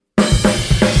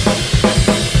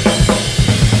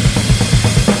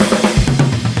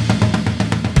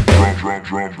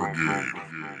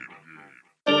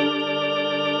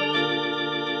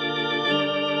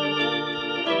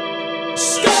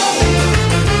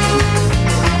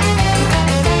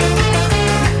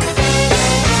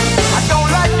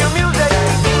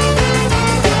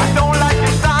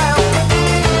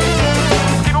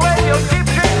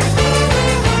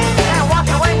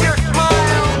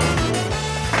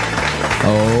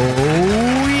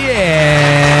Oh, yeah.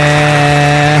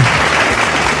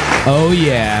 Oh,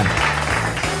 yeah.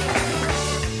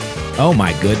 Oh,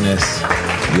 my goodness.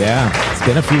 Yeah. It's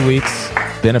been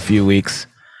a few weeks.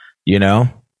 You know?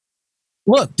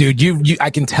 Look, dude,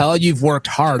 I can tell you've worked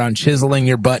hard on chiseling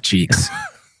your butt cheeks.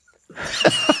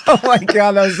 Oh my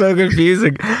God, that was so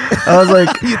confusing. I was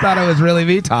like, you thought it was really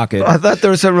me talking. I thought there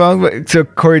was something wrong, but so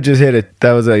Corey just hit it.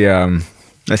 That was a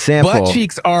sample. Butt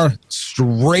cheeks are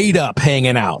straight up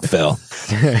hanging out, Phil.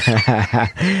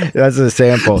 That's a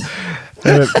sample.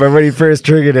 But when he first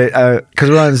triggered it, because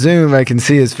we're on Zoom, I can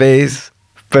see his face,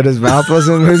 but his mouth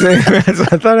wasn't moving. So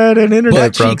I thought I had an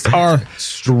internet problem. Butt cheeks are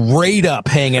straight up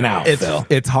hanging out, Phil.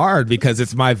 It's hard because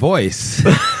it's my voice.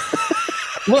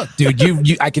 Look,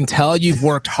 dude, I can tell you've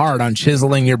worked hard on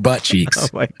chiseling your butt cheeks. Oh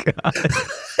my God,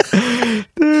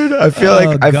 dude! I feel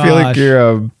like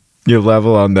your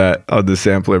level on the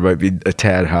sampler might be a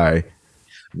tad high.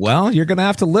 Well, you're gonna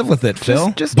have to live with it,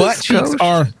 Phil. Just butt cheeks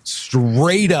are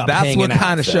straight up. That's what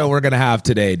kind of show we're gonna have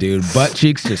today, dude. Butt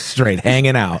cheeks just straight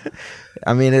hanging out.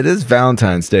 I mean, it is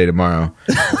Valentine's Day tomorrow.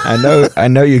 I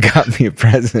know you got me a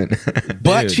present.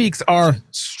 Butt cheeks are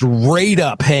straight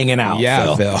up hanging out.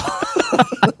 Yeah, Phil.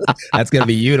 That's gonna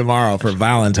be you tomorrow for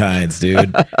Valentine's,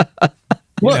 dude.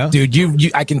 Look,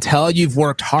 dude, I can tell you've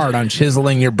worked hard on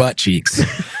chiseling your butt cheeks.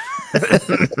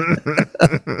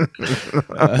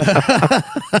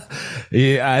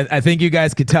 Yeah, I think you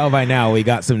guys could tell by now we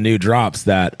got some new drops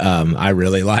that I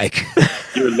really like.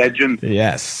 You're a legend.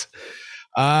 Yes.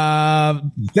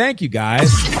 Thank you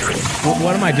guys.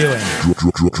 What am I doing?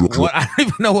 What, I don't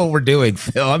even know what we're doing,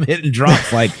 Phil. I'm hitting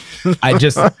drops like I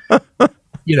just,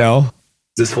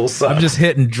 this whole sucks. I'm just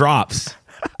hitting drops.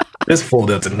 This fool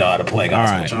doesn't know how to play. All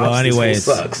right. Well, anyways,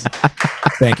 sucks.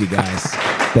 Thank you guys.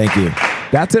 Thank you.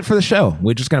 That's it for the show.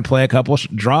 We're just gonna play a couple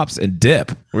drops and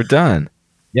dip. We're done.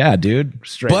 Yeah, dude.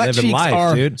 Straight Butt living cheeks life,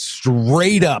 are dude.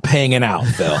 straight up hanging out,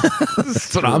 Phil.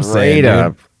 That's what I'm saying,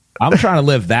 dude. I'm trying to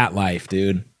live that life,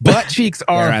 dude. Butt cheeks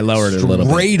are I lowered it a little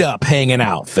bit. straight up hanging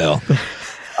out, Phil.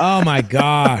 Oh my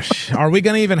gosh. Are we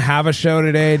gonna even have a show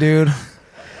today, dude?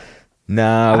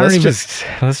 No,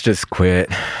 let's just quit.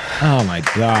 Oh my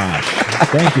gosh.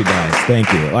 Thank you guys.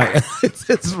 Thank you. Like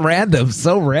it's random,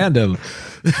 so random.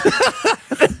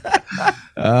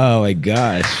 Oh my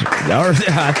gosh.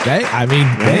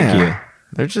 Thank you.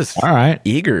 They're just all right.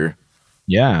 Eager.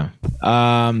 Yeah.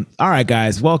 All right,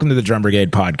 guys. Welcome to the Drum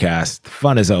Brigade podcast. The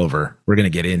fun is over. We're gonna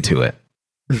get into it.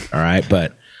 All right,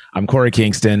 but I'm Corey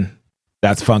Kingston.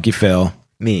 That's Funky Phil.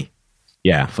 Me.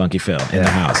 Yeah, Funky Phil in the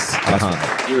house.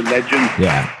 You're a legend.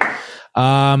 Yeah.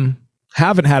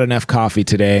 Haven't had enough coffee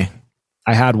today.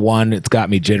 I had one. It's got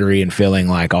me jittery and feeling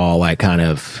like all like kind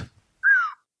of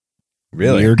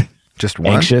really weird. Just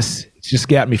one? Anxious. It's just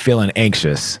got me feeling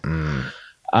anxious.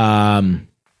 But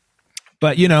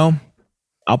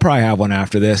I'll probably have one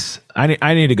after this.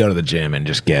 I need to go to the gym and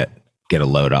just get a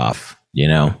load off,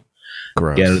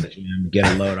 Gross. Get to the gym,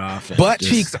 get a load off. Butt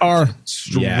cheeks are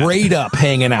straight up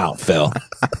hanging out, Phil.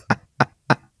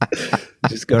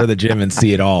 Just go to the gym and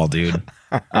see it all, dude.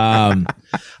 All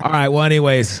right. Well,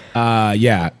 anyways,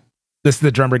 this is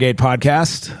the Drum Brigade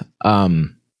podcast.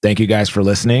 Thank you guys for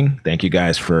listening. Thank you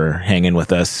guys for hanging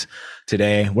with us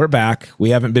today. We're back.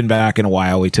 We haven't been back in a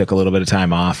while. We took a little bit of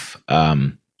time off,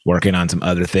 working on some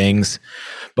other things,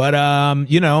 but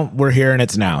we're here and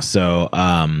it's now. So,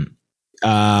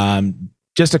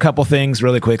 just a couple things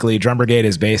really quickly. Drum Brigade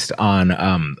is based on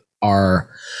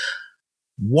our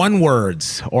one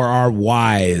words or our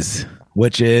whys,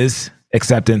 which is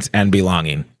acceptance and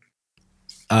belonging.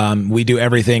 We do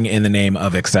everything in the name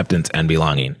of acceptance and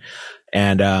belonging.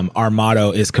 And our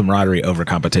motto is camaraderie over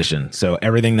competition. So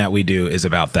everything that we do is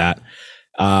about that.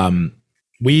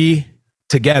 We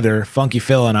together, Funky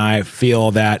Phil and I,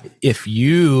 feel that if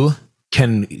you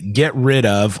can get rid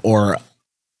of or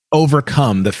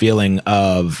overcome the feeling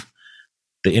of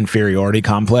the inferiority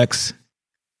complex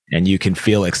and you can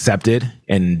feel accepted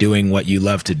in doing what you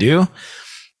love to do,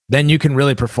 then you can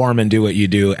really perform and do what you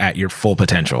do at your full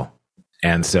potential.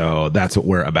 And so that's what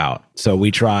we're about. So we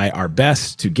try our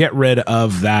best to get rid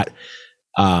of that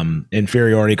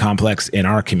inferiority complex in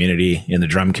our community, in the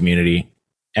drum community.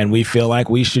 And we feel like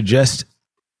we should just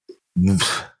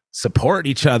support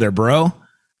each other, bro.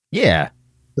 Yeah.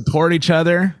 Support each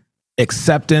other,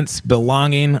 acceptance,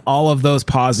 belonging, all of those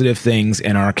positive things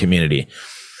in our community.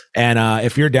 And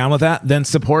if you're down with that, then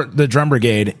support the Drum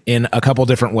Brigade in a couple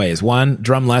different ways. One,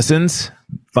 drum lessons.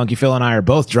 Funky Phil and I are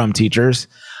both drum teachers.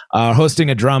 Hosting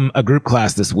a group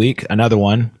class this week, another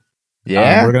one.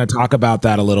 Yeah. We're going to talk about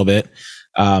that a little bit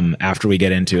after we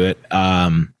get into it.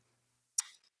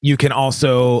 You can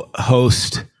also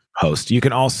host host. You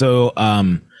can also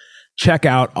check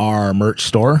out our merch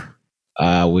store,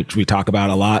 which we talk about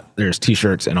a lot. There's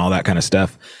t-shirts and all that kind of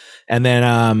stuff. And then,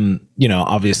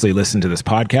 obviously listen to this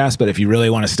podcast. But if you really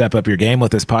want to step up your game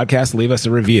with this podcast, leave us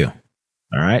a review.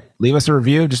 All right. Leave us a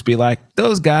review. Just be like,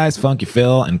 those guys, Funky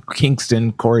Phil and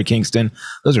Corey Kingston,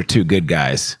 those are two good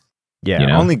guys.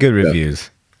 Yeah. Only good reviews.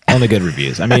 Only good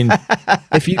reviews. I mean,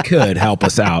 if you could help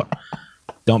us out,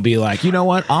 don't be like, you know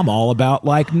what? I'm all about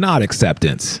like not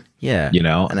acceptance. Yeah.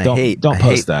 And don't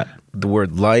post that. The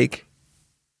word like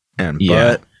and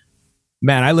Yeah. but.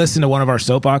 Man, I listened to one of our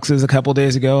soapboxes a couple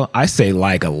days ago. I say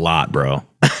like a lot, bro.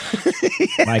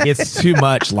 Like it's too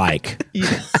much like.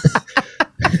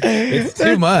 It's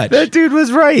too much. That dude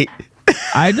was right.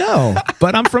 I know,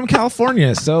 but I'm from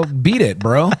California, so beat it,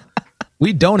 bro.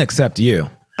 We don't accept you.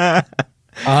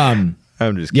 I'm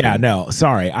just kidding. Yeah, no,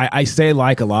 sorry. I say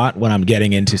like a lot when I'm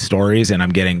getting into stories, and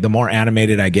the more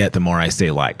animated I get, the more I say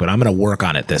like, but I'm going to work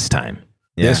on it this time.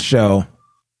 Yeah. This show,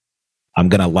 I'm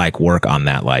going to work on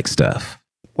that like stuff.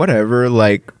 Whatever,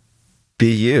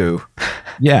 be you.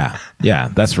 Yeah,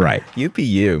 that's right. You be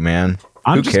you, man.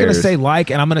 I'm just going to say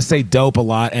like, and I'm going to say dope a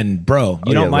lot. And bro,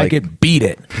 you don't like it, beat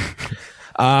it.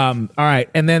 All right.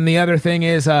 And then the other thing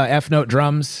is F-Note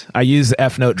drums. I use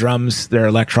F-Note drums. They're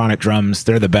electronic drums.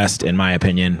 They're the best, in my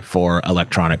opinion, for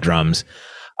electronic drums.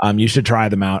 You should try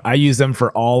them out. I use them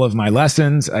for all of my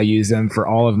lessons. I use them for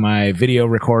all of my video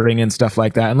recording and stuff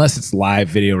like that. Unless it's live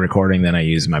video recording, then I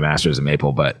use my Masters of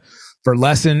Maple. But for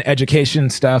lesson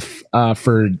education stuff,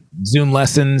 for Zoom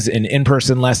lessons and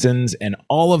in-person lessons and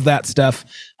all of that stuff,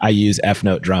 I use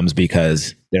F-Note drums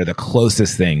because they're the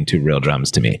closest thing to real drums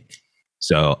to me.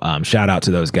 So shout out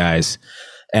to those guys.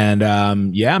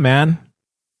 And yeah, man,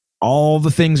 all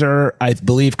the things are, I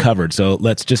believe, covered. So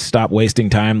let's just stop wasting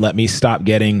time. Let me stop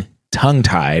getting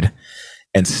tongue-tied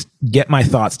and get my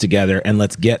thoughts together. And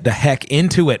let's get the heck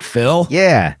into it, Phil.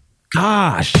 Yeah.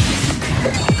 Gosh.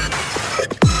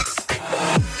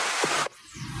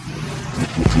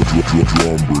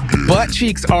 Butt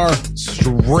cheeks are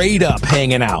straight up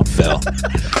hanging out, Phil.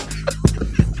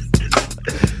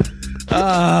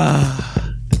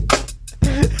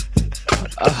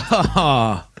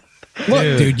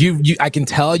 Look, dude, you I can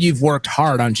tell you've worked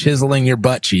hard on chiseling your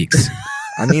butt cheeks.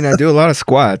 I mean, I do a lot of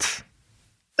squats.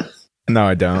 No,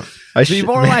 I don't.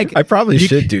 I probably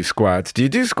should do squats. Do you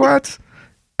do squats?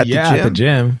 At the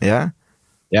gym. Yeah.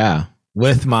 Yeah.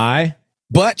 With my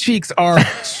butt cheeks are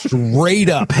straight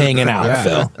up hanging out,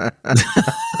 Phil.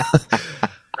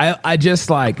 I just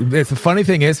the funny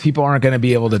thing is people aren't going to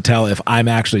be able to tell if I'm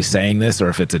actually saying this or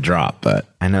if it's a drop, but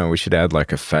I know we should add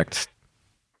effects.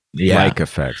 Yeah.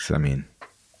 Effects. I mean,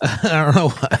 I don't know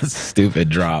what stupid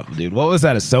drop, dude. What was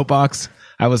that? A soapbox?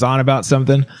 I was on about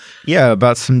something. Yeah.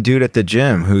 About some dude at the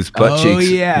gym whose butt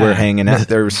cheeks were hanging out.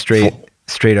 They were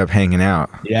straight up hanging out.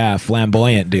 Yeah.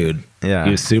 Flamboyant dude. Yeah.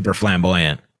 He was super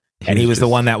flamboyant. And he was the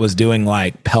one that was doing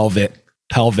pelvic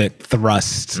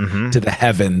thrusts to the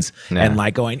heavens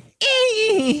and going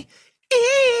in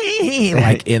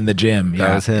the gym.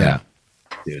 That was him. Yeah.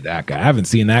 Dude, that guy. I haven't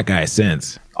seen that guy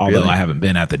since. Although I haven't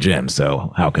been at the gym,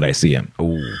 so how could I see him?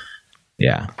 Ooh.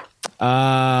 Yeah.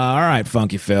 All right,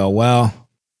 Funky Phil. Well,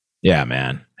 yeah,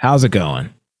 man. How's it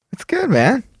going? It's good,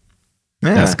 man.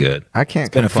 Yeah, that's good. I can't.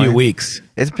 It's been complain. a few weeks.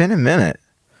 It's been a minute.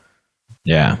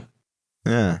 Yeah.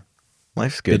 Yeah.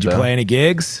 Life's good. Did you play any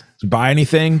gigs? Did you buy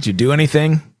anything? Did you do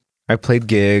anything? I played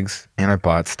gigs and I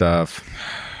bought stuff.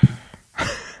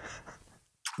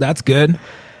 That's good.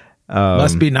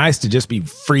 Must be nice to just be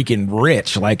freaking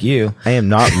rich like you. I am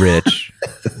not rich.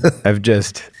 I've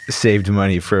just saved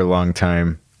money for a long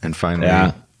time and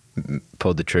finally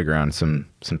pulled the trigger on some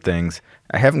things.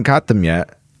 I haven't got them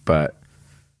yet, but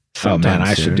oh man,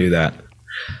 I should do that.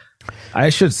 I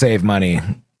should save money.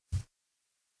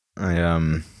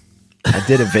 I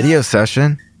did a video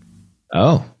session.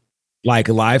 Oh, like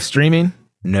live streaming?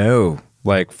 No,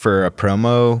 for a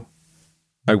promo.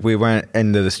 We went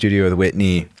into the studio with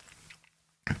Whitney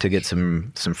to get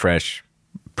some fresh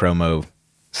promo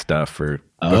stuff for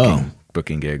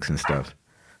booking gigs and stuff.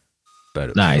 But it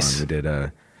was nice. Fun. We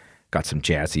did got some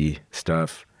jazzy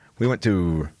stuff. We went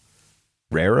to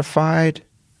Rarefied.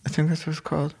 I think that's what it's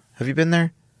called. Have you been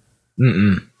there?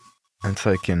 Mm-mm. It's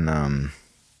in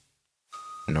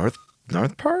North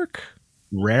Park.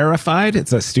 Rarefied?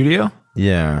 It's a studio?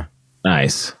 Yeah.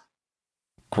 Nice.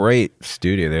 Great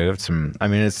studio. They have some. I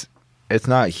mean, it's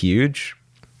not huge,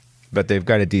 but they've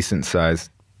got a decent sized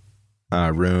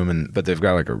room, but they've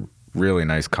got a really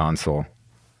nice console.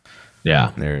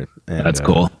 Yeah, there. That's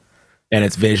cool. And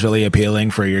it's visually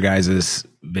appealing for your guys'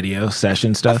 video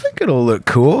session stuff. I think it'll look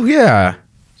cool. Yeah.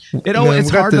 It's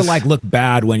hard to like look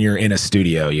bad when you're in a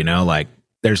studio, you know, like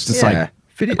there's just like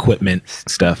equipment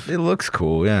stuff. It looks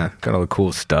cool. Yeah. Got all the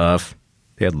cool stuff.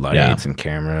 They had lights and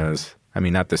cameras. I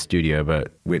mean, not the studio,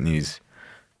 but Whitney's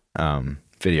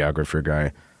videographer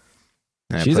guy.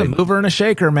 She's a mover and a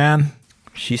shaker, man.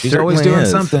 She's always doing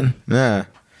something. Yeah.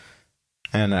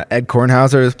 And Ed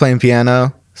Kornhauser was playing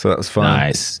piano, so that was fun.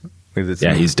 Nice.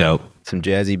 He's dope. Some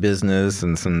jazzy business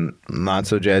and some not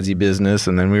so jazzy business,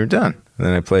 and then we were done. And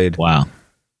then I played. Wow.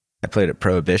 I played at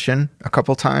Prohibition a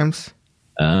couple times.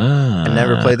 I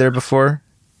never played there before.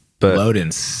 But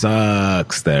Loden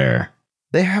sucks there.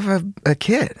 They have a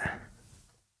kid.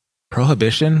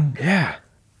 Prohibition? Yeah.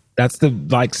 That's the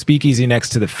like speakeasy next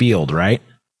to the field, right?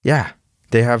 Yeah.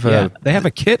 They have they have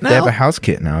a kit now? They have a house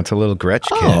kit now. It's a little Gretsch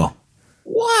kit. Oh.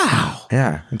 Wow.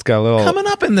 Yeah. It's got a little coming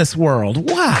up in this world.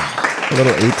 Wow. A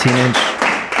little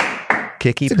 18-inch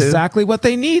kicky poo. Exactly what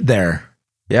they need there.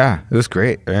 Yeah, it was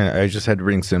great. I just had to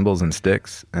bring cymbals and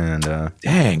sticks, and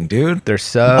dang, dude, their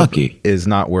sub is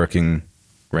not working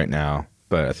right now,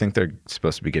 but I think they're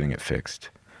supposed to be getting it fixed.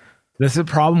 This is the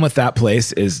problem with that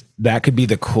place is that could be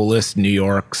the coolest New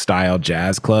York style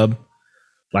jazz club.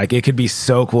 Like it could be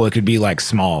so cool. It could be like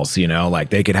Smalls, you know, like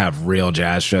they could have real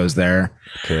jazz shows there.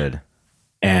 Could.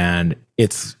 And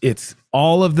it's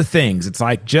all of the things. It's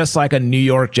like just like a New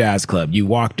York jazz club. You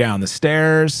walk down the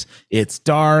stairs, it's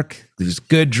dark, there's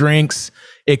good drinks.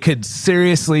 It could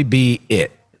seriously be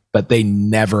it, but they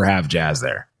never have jazz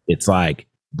there. It's like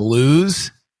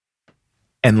blues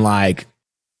and like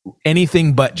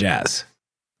anything but jazz.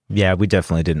 Yeah, we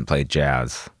definitely didn't play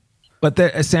jazz.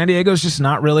 But San Diego's just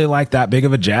not really like that big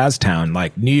of a jazz town.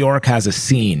 Like New York has a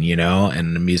scene, you know,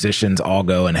 and the musicians all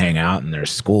go and hang out, and there's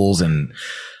schools, and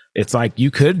it's like you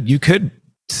could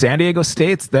San Diego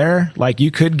State's there. Like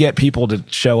you could get people to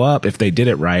show up if they did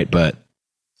it right. But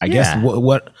I guess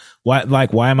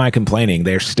why am I complaining?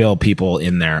 There's still people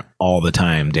in there all the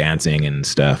time dancing and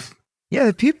stuff.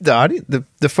 Yeah,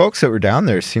 the folks that were down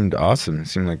there seemed awesome. It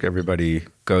seemed like everybody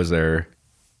goes there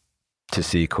to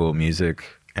see cool music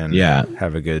and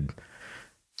have a good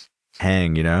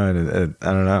hang, you know. And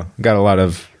I don't know, got a lot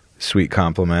of sweet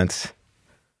compliments.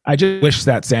 I just wish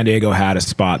that San Diego had a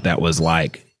spot that was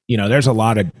like, you know, there's a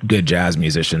lot of good jazz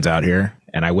musicians out here,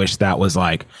 and I wish that was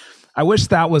like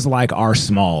our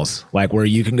Smalls, like where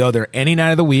you can go there any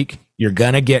night of the week. You're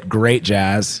gonna get great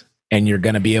jazz, and you're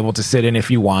gonna be able to sit in if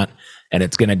you want, and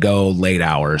it's gonna go late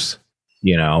hours,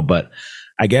 you know. But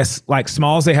I guess like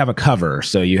Smalls, they have a cover,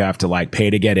 so you have to like pay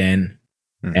to get in.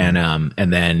 Mm-hmm.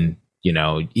 And then, you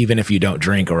know, even if you don't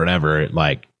drink or whatever,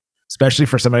 like, especially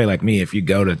for somebody like me, if you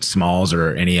go to Smalls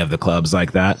or any of the clubs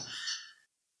like that,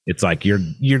 it's like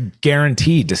you're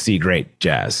guaranteed to see great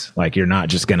jazz. Like you're not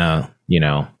just gonna, you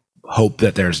know, hope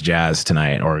that there's jazz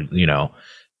tonight, or, you know,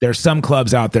 there's some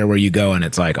clubs out there where you go and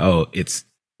it's like, oh,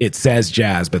 it says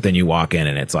jazz, but then you walk in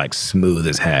and it's like smooth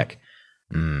as heck,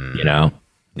 you know,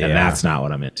 and that's not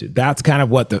what I'm into. That's kind of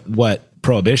what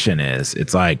Prohibition is.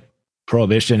 It's like,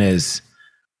 Prohibition is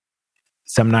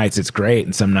some nights it's great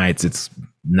and some nights it's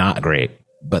not great.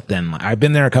 But then I've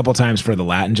been there a couple times for the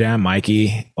Latin Jam.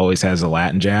 Mikey always has a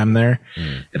Latin Jam there.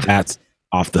 That's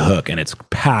off the hook, and it's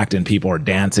packed and people are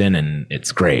dancing and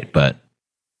it's great. But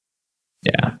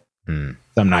yeah,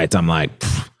 some nights I'm like,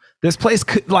 this place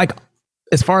could, like,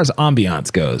 as far as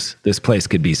ambiance goes, this place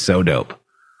could be so dope.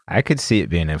 I could see it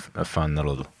being a fun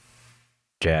little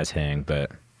jazz hang,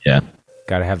 but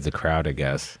gotta have the crowd, I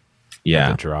guess.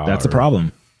 Yeah, that's the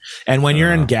problem. And when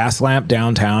you're in Gaslamp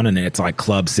downtown and it's like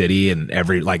Club City and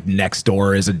every like next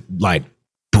door is a like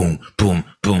boom, boom,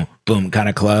 boom, boom kind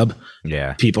of club.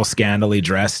 Yeah. People scandally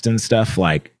dressed and stuff.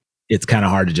 Like it's kind of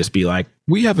hard to just be like,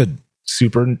 we have a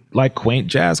super like quaint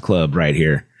jazz club right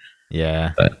here.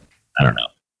 Yeah. But I don't know.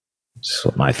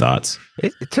 Just my thoughts.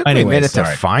 It took me a minute to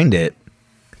find it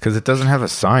because it doesn't have a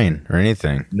sign or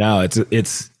anything. No,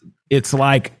 it's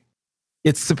like,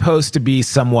 it's supposed to be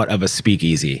somewhat of a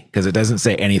speakeasy because it doesn't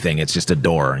say anything. It's just a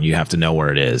door and you have to know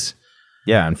where it is.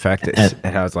 Yeah. In fact, it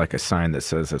has like a sign that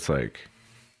says it's like,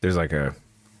 there's like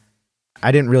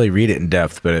I didn't really read it in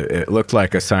depth, but it looked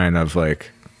like a sign of like,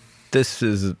 this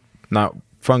is not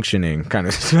functioning kind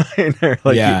of sign.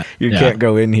 Like you can't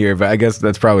go in here, but I guess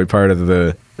that's probably part of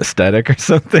the aesthetic or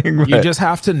something. But you just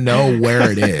have to know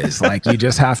where it is. Like you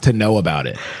just have to know about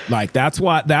it. Like that's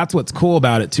what's cool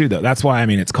about it too, though. That's why, I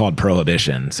mean, it's called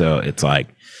Prohibition. So it's like,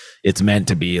 it's meant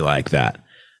to be like that,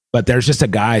 but there's just a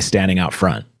guy standing out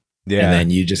front. Yeah. And then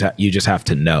you just have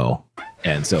to know.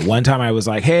 And so one time I was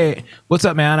like, hey, what's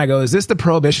up, man? I go, is this the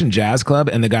Prohibition Jazz Club?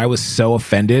 And the guy was so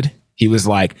offended. He was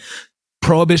like,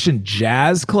 Prohibition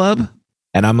Jazz Club?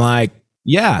 And I'm like,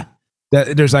 yeah.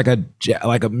 There's like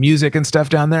a music and stuff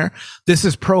down there. This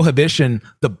is Prohibition,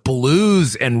 the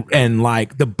blues and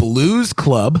like the blues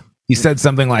club. He said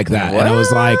something like that. What? And I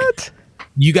was like,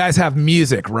 you guys have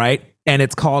music, right? And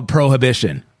it's called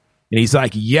Prohibition. And he's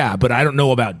like, yeah, but I don't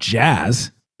know about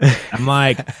jazz. I'm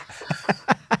like,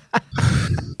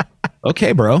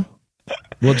 okay, bro.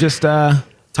 We'll just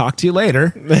talk to you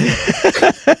later.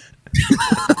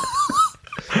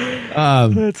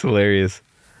 That's hilarious.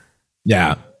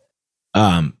 Yeah.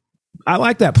 I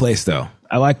like that place though.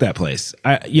 I like that place.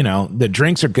 The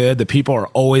drinks are good. The people are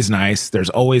always nice. There's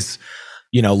always,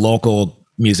 local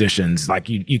musicians. Like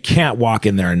you can't walk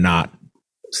in there and not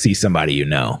see somebody you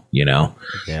know.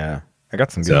 Yeah. I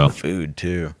got some good food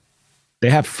too. They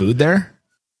have food there?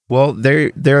 Well,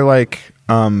 they're like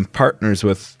partners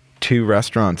with 2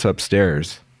 restaurants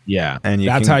upstairs. Yeah. And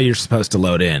that's how you're supposed to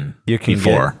load in. You can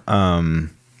before.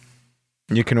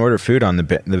 You can order food on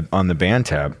the band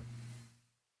tab.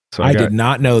 So I did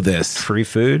not know this. Free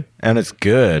food, and it's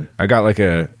good. I got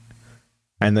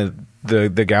and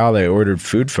the gal they ordered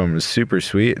food from was super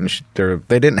sweet, and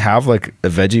they didn't have like a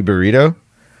veggie burrito.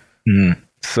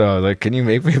 So like, can you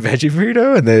make me a veggie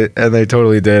burrito? And they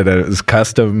totally did. And it was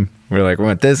custom. We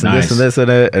want this and this and this in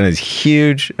it, and it's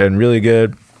huge and really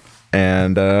good.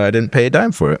 And I didn't pay a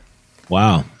dime for it.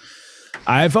 Wow.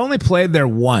 I've only played there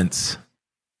once,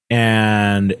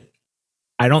 and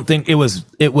I don't think it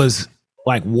was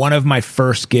like one of my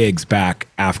first gigs back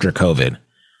after COVID.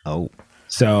 Oh.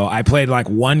 So I played like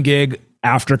one gig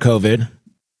after COVID.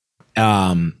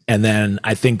 And then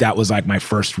I think that was like my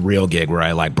first real gig where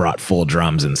I like brought full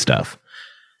drums and stuff.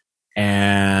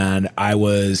 And I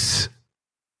was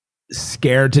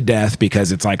scared to death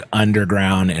because it's like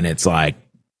underground and it's like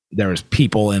there was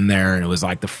people in there, and it was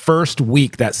like the first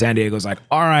week that San Diego was like,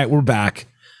 all right, we're back.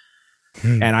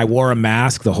 And I wore a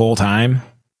mask the whole time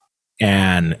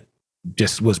and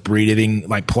just was breathing,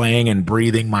 like playing and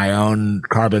breathing my own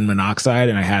carbon monoxide.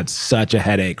 And I had such a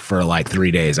headache for like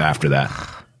 3 days after that.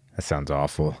 That sounds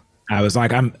awful. I was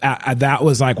like, that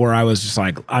was like where I was just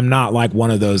like, I'm not like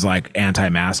one of those like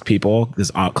anti-mask people,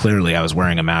 because clearly I was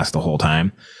wearing a mask the whole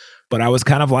time. But I was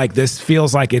kind of like, this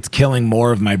feels like it's killing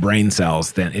more of my brain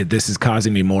cells than this is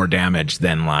causing me more damage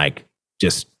than like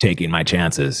just taking my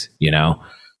chances,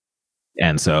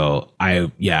 And so I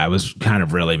was kind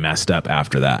of really messed up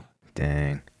after that.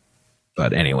 Dang.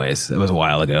 But anyways, it was a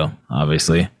while ago,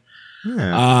 obviously.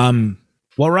 Yeah.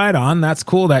 Well, right on. That's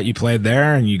cool that you played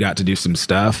there and you got to do some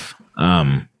stuff.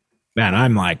 Man,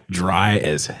 I'm like dry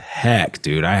as heck,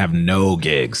 dude. I have no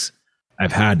gigs.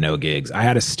 I've had no gigs. I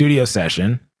had a studio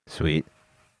session. Sweet.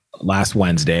 Last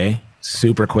Wednesday.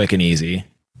 Super quick and easy.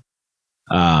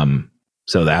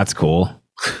 So that's cool.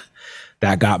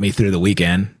 That got me through the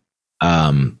weekend.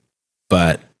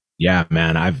 But yeah,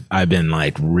 man, I've been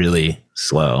like really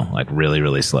slow, like really,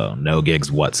 really slow. No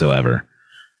gigs whatsoever.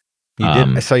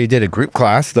 I saw you did a group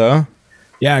class though.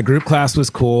 Yeah, group class was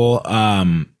cool.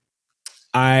 I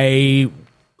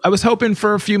was hoping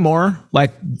for a few more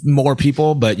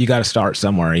people, but you got to start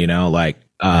somewhere,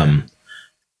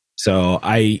 so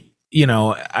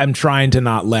I'm trying to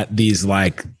not let these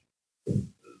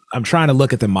I'm trying to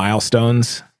look at the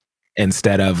milestones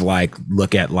instead of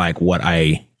look at what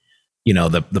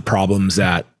the problems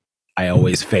that I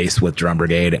always face with Drum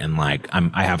Brigade, and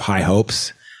I have high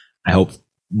hopes. I hope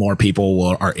more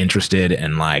people are interested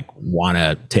and want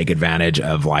to take advantage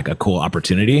of a cool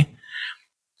opportunity.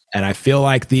 And I feel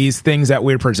like these things that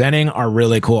we're presenting are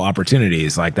really cool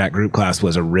opportunities. Like that group class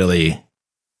was I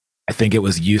think it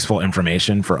was useful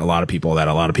information for a lot of people that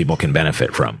a lot of people can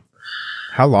benefit from.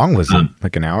 How long was it?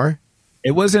 Like an hour?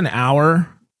 It was an hour.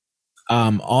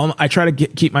 I try to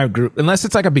keep my group, unless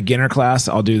it's like a beginner class,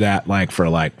 I'll do that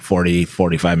for 40,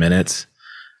 45 minutes.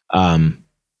 I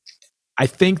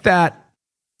think that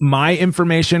my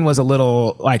information was a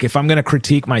little if I'm going to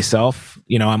critique myself,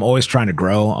 I'm always trying to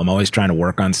grow. I'm always trying to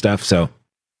work on stuff. So,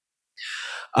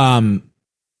 I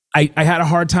had a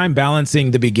hard time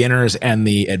balancing the beginners and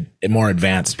the more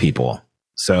advanced people.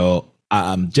 So,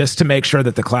 just to make sure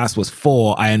that the class was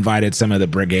full, I invited some of the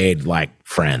Brigade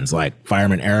friends,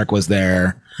 Fireman Eric was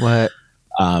there. What?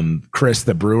 Chris,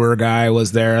 the brewer guy,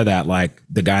 was there. That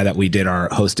the guy that we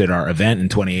hosted our event in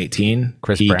 2018.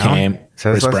 He Brown? Came.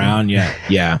 Chris Brown,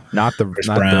 yeah. Not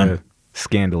the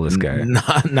scandalous guy.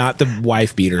 Not the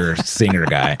wife beater singer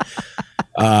guy.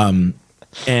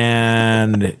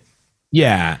 And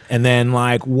yeah, and then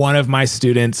one of my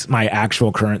students, my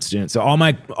actual current students. So all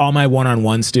my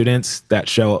one-on-one students that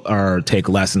show or take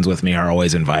lessons with me are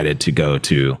always invited to go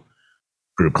to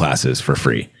group classes for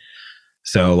free.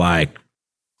 So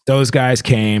those guys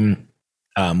came.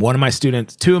 Two of my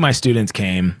students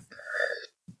came,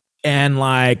 And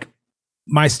like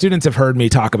my students have heard me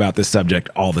talk about this subject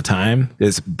all the time,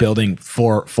 is building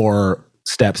four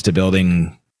steps to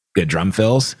building good drum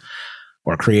fills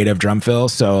or creative drum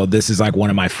fills. So this is like one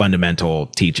of my fundamental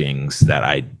teachings that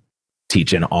I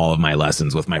teach in all of my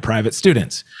lessons with my private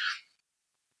students.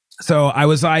 So I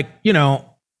was like,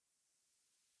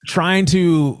 trying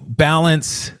to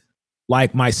balance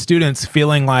like my students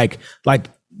feeling like,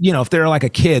 if they're like a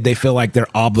kid, they feel like they're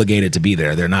obligated to be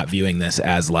there. They're not viewing this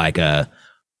as like a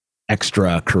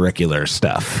extracurricular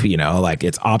stuff, like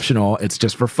it's optional. It's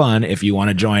just for fun. If you want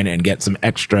to join and get an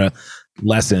extra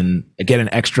lesson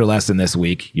this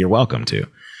week, you're welcome to.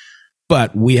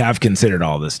 But we have considered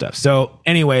all this stuff. So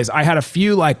anyways, I had a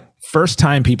few like first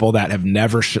time people that have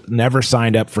never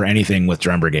signed up for anything with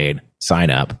Drum Brigade sign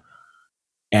up.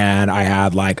 And I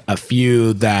had like a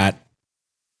few that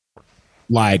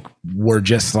like were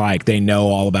just like, they know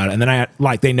all about it. And then I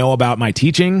like, they know about my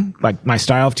teaching, like my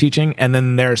style of teaching. And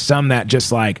then there's some that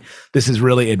just like, this is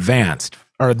really advanced,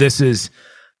 or this is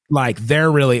like, they're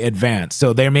really advanced.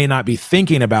 So they may not be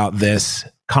thinking about this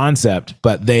concept,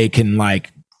 but they can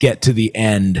like get to the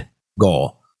end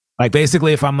goal. Like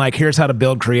basically if I'm like, here's how to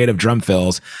build creative drum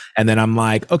fills. And then I'm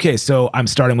like, okay, so I'm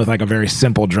starting with like a very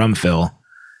simple drum fill.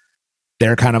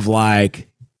 They're kind of like,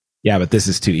 yeah, but this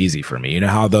is too easy for me. You know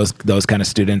how those kind of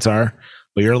students are?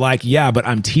 But you're like, yeah, but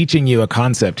I'm teaching you a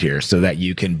concept here so that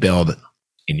you can build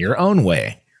in your own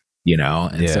way,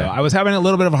 And so I was having a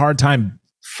little bit of a hard time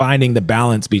finding the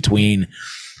balance between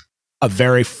a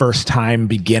very first time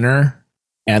beginner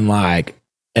and like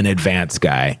an advanced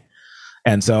guy.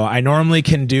 And so I normally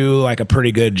can do like a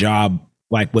pretty good job,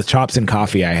 like with Chops and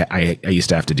Coffee. I used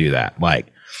to have to do that, like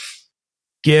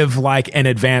give like an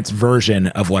advanced version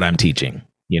of what I'm teaching.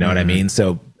 You know what I mean?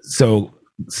 So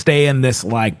stay in this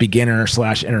like beginner /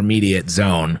 intermediate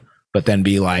zone, but then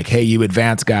be like, hey, you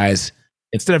advanced guys,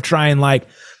 instead of trying like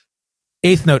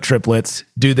 8th note triplets,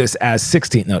 do this as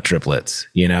 16th note triplets,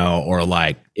 or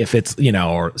like if it's,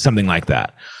 or something like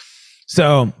that.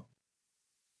 So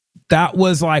that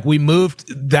was like,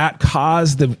 that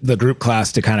caused the group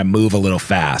class to kind of move a little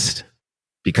fast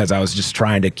because I was just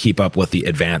trying to keep up with the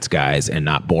advanced guys and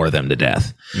not bore them to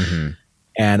death. Mm-hmm.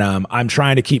 And I'm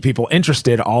trying to keep people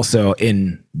interested also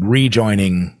in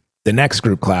rejoining the next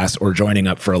group class or joining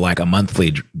up for like a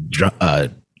monthly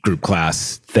group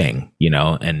class thing,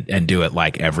 and do it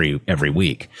like every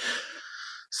week.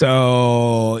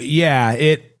 So yeah,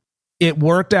 it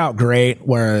worked out great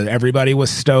where everybody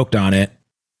was stoked on it.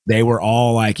 They were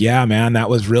all like, yeah, man, that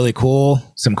was really cool.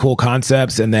 Some cool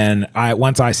concepts. And then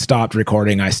once I stopped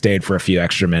recording, I stayed for a few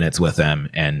extra minutes with them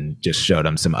and just showed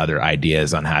them some other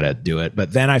ideas on how to do it.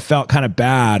 But then I felt kind of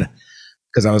bad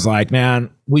because I was like, man,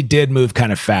 we did move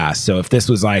kind of fast. So if this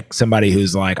was like somebody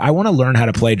who's like, I want to learn how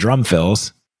to play drum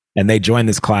fills, and they join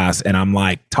this class and I'm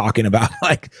like talking about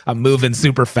like I'm moving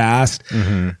super fast.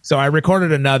 Mm-hmm. So I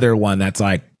recorded another one that's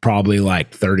like probably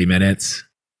like 30 minutes.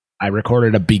 I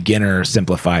recorded a beginner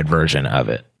simplified version of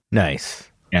it. Nice.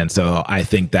 And so I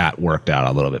think that worked out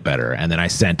a little bit better. And then I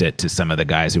sent it to some of the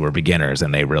guys who were beginners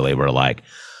and they really were like,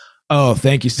 oh,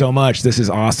 thank you so much. This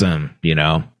is awesome.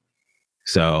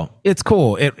 So it's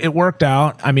cool. It worked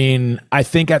out. I mean, I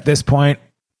think at this point,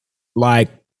 like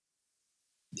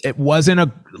it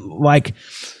wasn't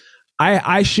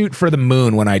I shoot for the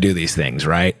moon when I do these things.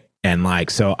 Right. And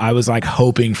like, so I was like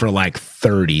hoping for like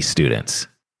 30 students.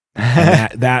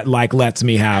 And that like lets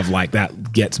me have like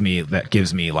gives me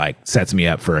like sets me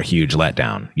up for a huge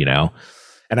letdown,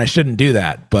 and I shouldn't do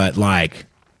that, but like,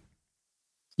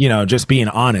 just being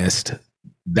honest,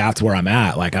 that's where I'm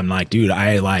at. Like, I'm like, dude,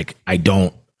 I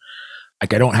don't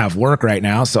have work right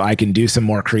now, so I can do some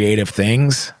more creative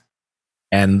things.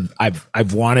 And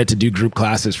I've wanted to do group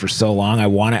classes for so long. I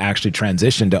want to actually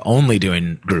transition to only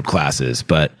doing group classes,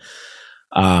 but,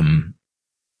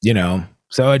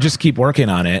 so I just keep working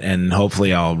on it and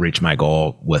hopefully I'll reach my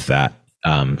goal with that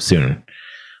soon.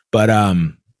 But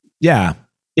yeah,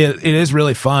 it is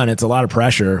really fun. It's a lot of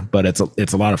pressure, but it's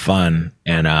a lot of fun.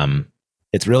 And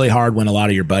it's really hard when a lot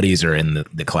of your buddies are in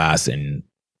the class and,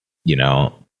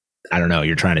 I don't know,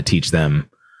 you're trying to teach them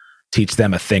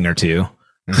a thing or two.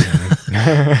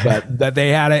 Mm-hmm. But that they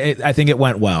had I think it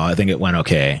went well. I think it went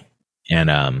okay.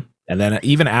 And then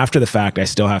even after the fact, I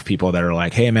still have people that are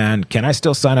like, hey man, can I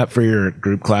still sign up for your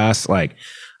group class? Like,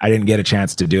 I didn't get a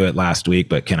chance to do it last week,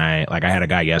 but can I, like, I had a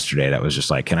guy yesterday that was just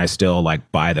like, can I still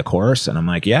like buy the course? And I'm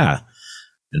like, yeah.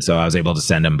 And so I was able to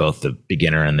send him both the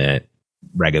beginner and the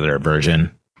regular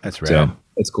version. That's right. So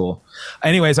it's cool.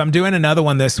 Anyways, I'm doing another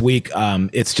one this week.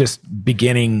 It's just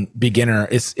beginner.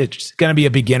 It's going to be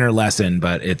a beginner lesson,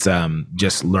 but it's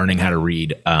just learning how to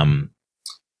read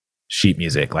sheet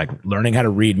music, like learning how to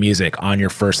read music on your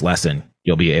first lesson.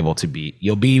 You'll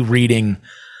be reading,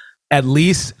 at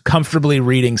least comfortably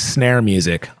reading snare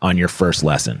music on your first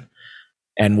lesson.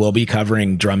 And we'll be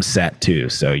covering drum set too.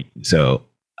 So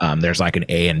there's like an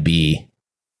A and B.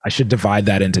 I should divide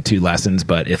that into 2 lessons,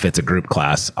 but if it's a group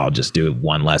class, I'll just do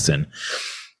 1 lesson.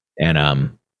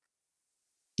 And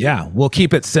yeah, we'll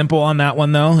keep it simple on that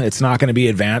one though. It's not going to be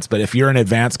advanced, but if you're an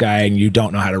advanced guy and you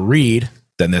don't know how to read,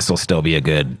 then this will still be a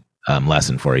good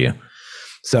lesson for you.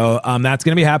 So that's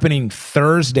going to be happening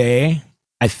Thursday,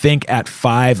 I think at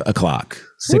 5 o'clock.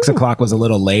 6 o'clock was a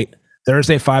little late.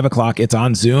 Thursday, 5 o'clock. It's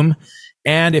on Zoom.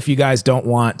 And if you guys don't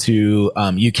want to,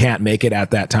 you can't make it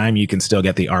at that time, you can still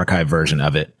get the archive version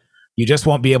of it. You just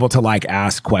won't be able to like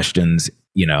ask questions,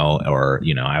 or,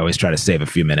 I always try to save a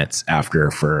few minutes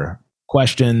after for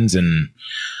questions and,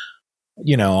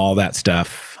 all that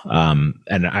stuff.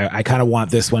 And I kind of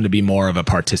want this one to be more of a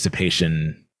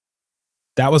participation.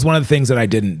 That was one of the things that I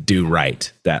didn't do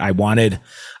right, that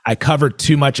I covered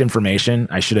too much information.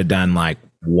 I should have done like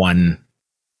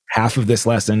half of this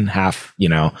lesson, half,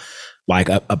 like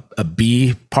a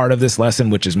B part of this lesson,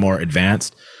 which is more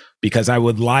advanced, because I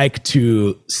would like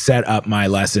to set up my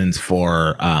lessons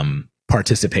for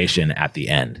participation at the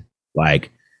end. We're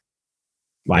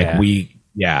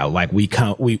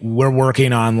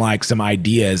working on like some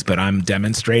ideas, but I'm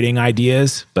demonstrating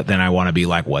ideas, but then I want to be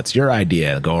like, what's your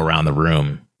idea? Go around the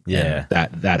room. Yeah.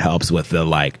 And that helps with the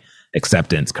like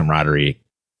acceptance, camaraderie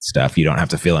stuff. You don't have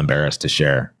to feel embarrassed to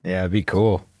share. Yeah, it'd be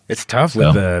cool. It's tough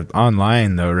with the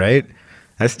online though, right?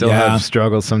 I still have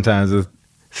struggles sometimes with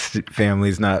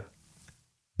families not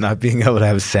being able to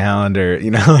have sound, or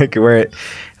like where it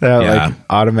like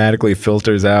automatically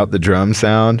filters out the drum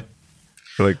sound.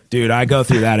 Like, dude, I go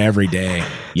through that every day.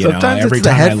 Sometimes every it's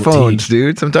the time headphones,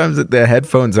 dude. Sometimes the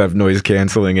headphones have noise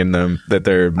canceling in them that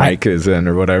their mic is in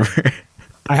or whatever.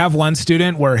 I have one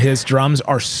student where his drums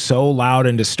are so loud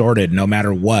and distorted, no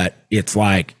matter what. It's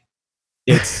like,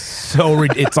 it sounds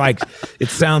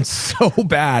so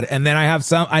bad. And then I have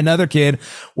another kid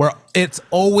where it's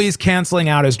always canceling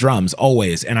out his drums,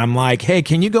 always. And I'm like, hey,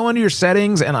 can you go into your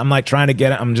settings? And I'm like trying to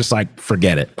get it. I'm just like,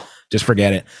 forget it. Just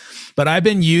forget it. But I've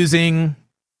been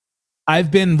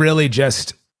really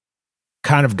just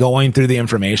kind of going through the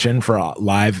information for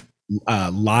live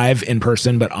in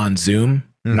person, but on Zoom,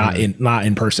 not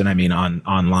in person. I mean,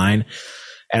 online.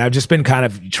 And I've just been kind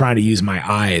of trying to use my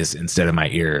eyes instead of my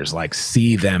ears, like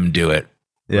see them do it.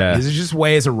 Yeah. There's just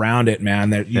ways around it, man,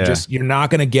 that you're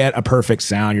not going to get a perfect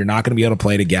sound. You're not going to be able to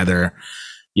play together,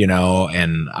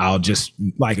 and I'll just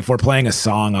like, if we're playing a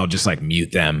song, I'll just like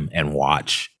mute them and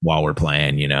watch while we're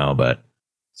playing, but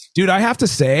dude, I have to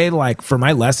say, like for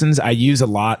my lessons, I use a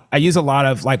lot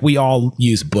of like, we all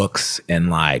use books and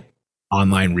like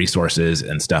online resources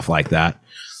and stuff like that.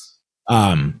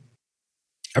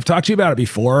 I've talked to you about it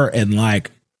before, and like,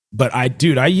 but I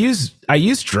use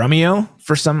Drumeo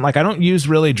for some, like I don't use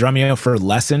really Drumeo for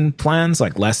lesson plans,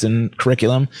 like lesson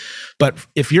curriculum. But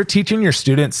if you're teaching your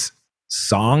students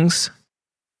songs,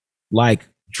 like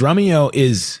Drumeo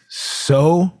is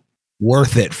so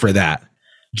worth it for that.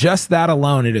 Just that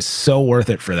alone, it is so worth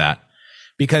it for that,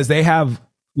 because they have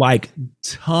like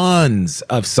tons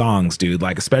of songs, dude,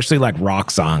 like especially like rock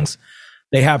songs.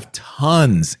 They have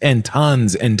tons and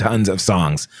tons and tons of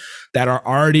songs that are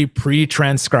already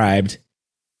pre-transcribed.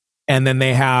 And then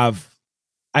they have,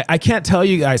 I can't tell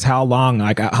you guys how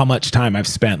much time I've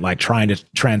spent like trying to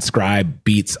transcribe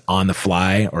beats on the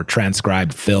fly or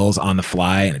transcribe fills on the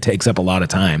fly. And it takes up a lot of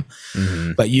time.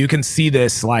 Mm-hmm. But you can see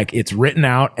this, like it's written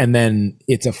out and then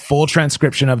it's a full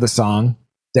transcription of the song.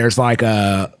 There's like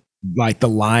the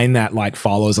line that like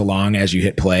follows along as you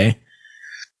hit play.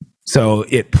 So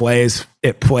it plays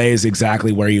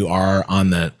exactly where you are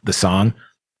on the song.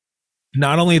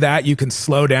 Not only that, you can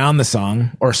slow down the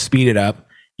song or speed it up.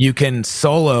 You can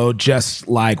solo just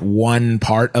like one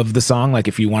part of the song. Like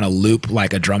if you want to loop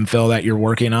like a drum fill that you're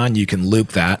working on, you can loop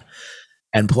that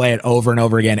and play it over and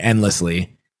over again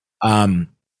endlessly. And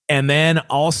then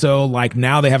also like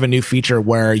now they have a new feature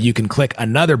where you can click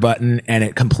another button and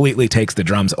it completely takes the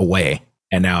drums away.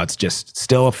 And now it's just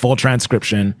still a full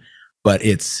transcription, but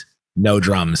it's no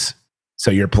drums.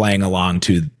 So you're playing along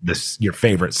to your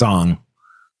favorite song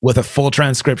with a full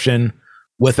transcription,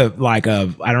 with I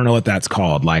don't know what that's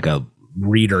called, like a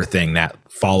reader thing that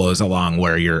follows along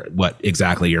what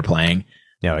exactly you're playing.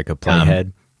 Yeah, like a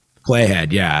playhead.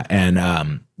 Playhead, yeah.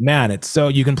 And man, it's so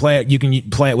you can play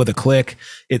it with a click.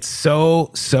 It's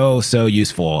so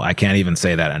useful. I can't even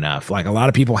say that enough. Like a lot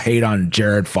of people hate on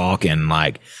Jared Falk and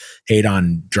like hate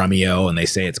on Drumeo and they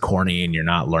say it's corny and you're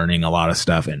not learning a lot of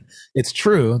stuff. And it's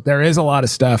true. There is a lot of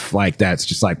stuff like that's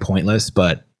just like pointless,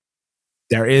 but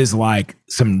there is like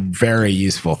some very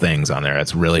useful things on there.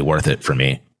 It's really worth it for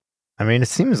me. I mean, it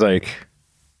seems like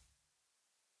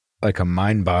a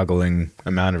mind-boggling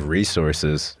amount of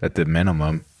resources at the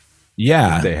minimum.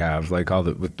 Yeah, they have like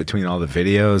between all the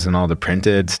videos and all the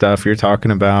printed stuff you're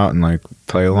talking about, and like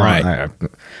play along. Right.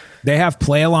 They have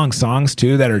play along songs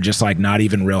too that are just like not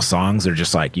even real songs. They're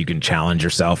just like you can challenge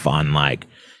yourself on, like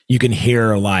you can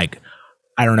hear like,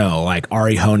 I don't know, like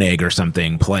Ari Honig or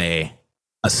something play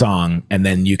a song, and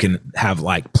then you can have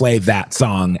like play that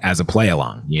song as a play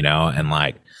along, you know, and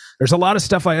like there's a lot of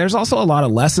stuff like there's also a lot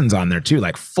of lessons on there too,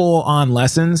 like full on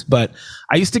lessons. But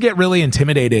I used to get really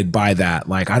intimidated by that.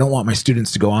 Like, I don't want my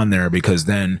students to go on there because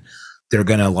then they're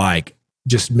going to like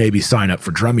just maybe sign up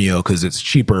for Drumeo because it's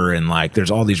cheaper and like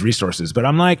there's all these resources. But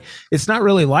I'm like, it's not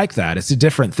really like that. It's a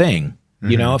different thing.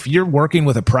 You know, if you're working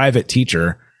with a private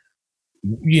teacher,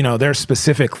 you know, there's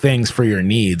specific things for your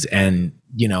needs. And,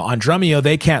 you know, on Drumeo,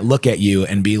 they can't look at you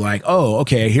and be like, oh,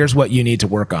 okay, here's what you need to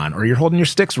work on, or you're holding your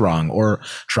sticks wrong, or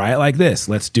try it like this.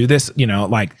 Let's do this. You know,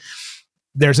 like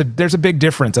there's a big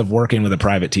difference of working with a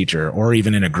private teacher or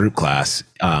even in a group class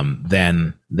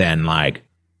than like,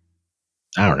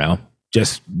 I don't know,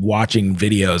 just watching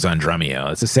videos on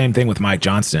Drumeo. It's the same thing with Mike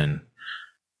Johnston.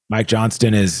 Mike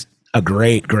Johnston is a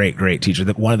great teacher,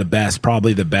 one of the best,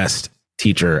 probably the best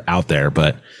teacher out there.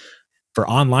 But for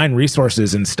online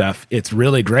resources and stuff, it's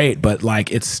really great, but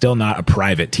like it's still not a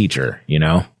private teacher, you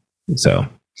know? So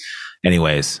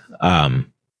anyways,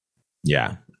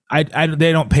 yeah,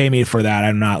 they don't pay me for that.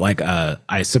 I'm not like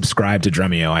I subscribe to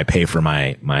Drumeo. I pay for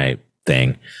my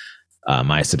thing,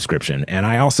 my subscription. And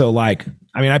I also I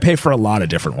pay for a lot of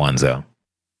different ones though.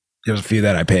 There's a few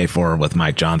that I pay for with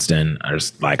Mike Johnston.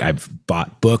 I've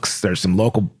bought books. There's some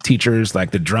local teachers,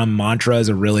 like the drum mantra is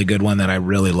a really good one that I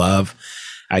really love.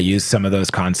 I use some of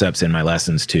those concepts in my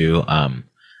lessons too.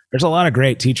 There's a lot of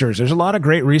great teachers. There's a lot of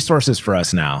great resources for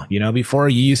us now. You know, before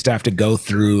you used to have to go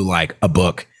through like a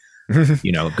book,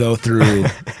 you know, go through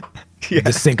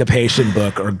the syncopation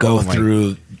book or go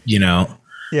through, you know.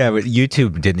 Yeah, but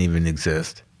YouTube didn't even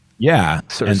exist. Yeah.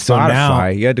 So and Spotify, so now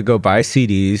you had to go buy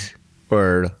CDs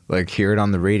or like hear it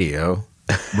on the radio.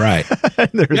 Right.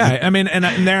 Yeah. I mean, and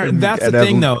that's the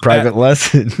thing though. Private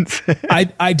lessons.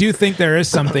 I do think there is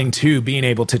something to being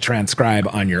able to transcribe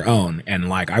on your own. And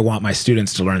like, I want my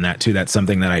students to learn that too. That's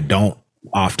something that I don't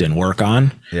often work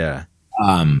on. Yeah.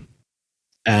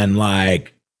 And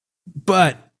like,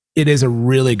 but it is a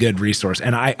really good resource.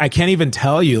 And I can't even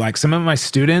tell you, like some of my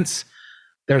students,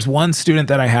 there's one student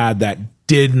that I had that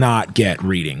did not get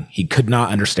reading. He could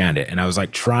not understand it. And I was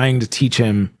like trying to teach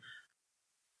him.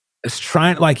 It's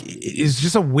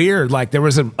just a weird, like there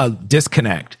was a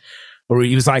disconnect where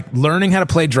he was like learning how to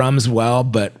play drums well.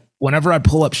 But whenever I'd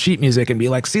pull up sheet music and be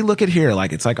like, see, look at here,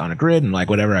 like it's like on a grid and like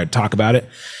whatever I'd talk about it,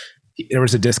 there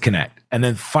was a disconnect. And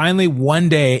then finally one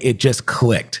day it just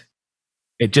clicked.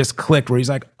 It just clicked where he's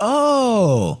like,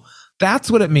 oh,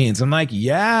 that's what it means. I'm like,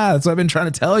 yeah, that's what I've been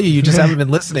trying to tell you. You just haven't been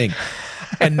listening.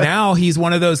 And now he's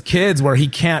one of those kids where he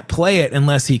can't play it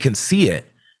unless he can see it.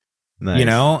 Nice. You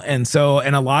know? And so,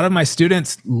 and a lot of my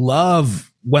students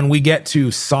love when we get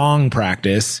to song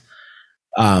practice,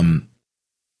 they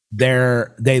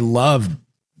love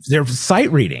their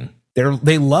sight reading.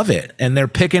 They love it. And they're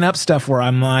picking up stuff where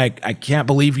I'm like, I can't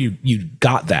believe you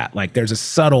got that. Like there's a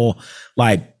subtle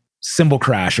like cymbal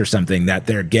crash or something that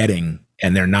they're getting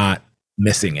and they're not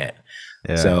missing it.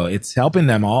 Yeah. So it's helping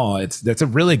them all. That's a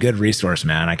really good resource,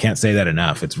 man. I can't say that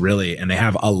enough. It's really, and they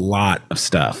have a lot of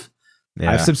stuff.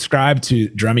 Yeah. I've subscribed to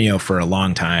Drumeo for a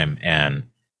long time, and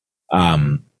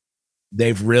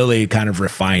they've really kind of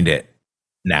refined it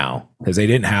now because they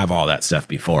didn't have all that stuff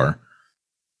before.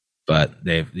 But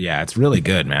it's really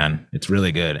good, man. It's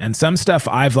really good. And some stuff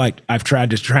I've tried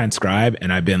to transcribe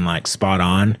and I've been like spot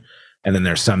on. And then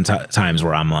there's some times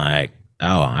where I'm like,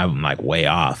 oh, I'm like way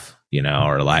off, you know,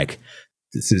 or like,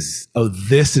 this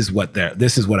is what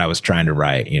I was trying to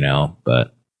write, you know?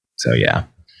 But so, yeah.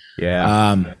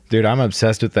 Yeah. Dude, I'm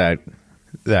obsessed with that,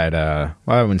 well,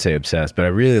 I wouldn't say obsessed, but I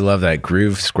really love that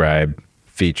Groove Scribe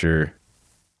feature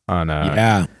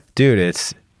on, dude,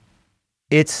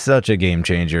 it's such a game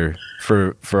changer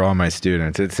for all my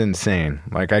students. It's insane.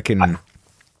 Like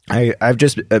I've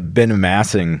just been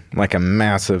amassing like a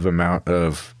massive amount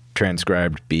of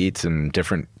transcribed beats and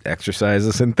different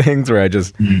exercises and things where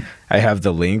I have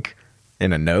the link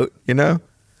in a note, you know?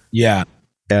 Yeah.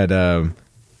 And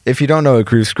if you don't know what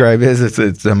Groove Scribe is,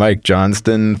 it's a Mike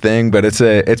Johnston thing, but it's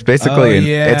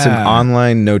basically it's an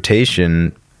online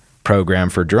notation program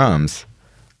for drums.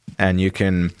 and you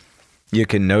can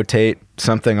notate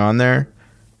something on there,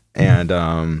 and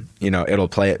it'll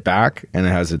play it back, and it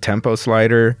has a tempo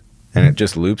slider, and it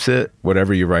just loops it.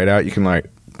 Whatever you write out, you can like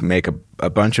make a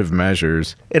bunch of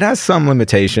measures. It has some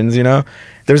limitations,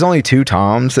 There's only 2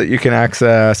 toms that you can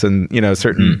access, and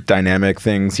certain dynamic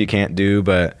things you can't do.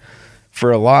 But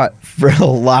for a lot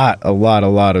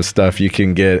of stuff, you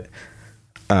can get.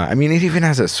 It even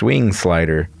has a swing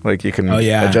slider. Like you can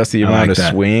adjust the amount of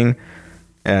swing,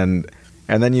 and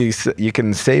then you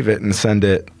can save it and send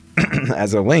it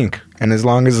as a link. And as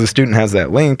long as the student has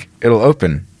that link, it'll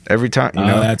open every time.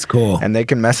 That's cool. And they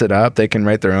can mess it up. They can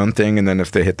write their own thing, and then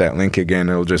if they hit that link again,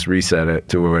 it'll just reset it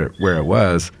to where it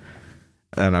was.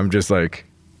 And I'm just like,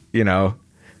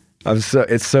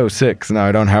 it's so sick. 'Cause now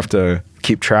I don't have to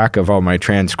keep track of all my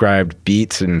transcribed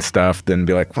beats and stuff. Then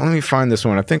be like, well, let me find this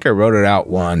one. I think I wrote it out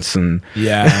once. And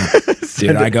yeah,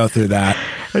 dude, I go through that.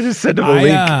 I just send them a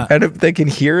link, and if they can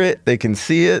hear it, they can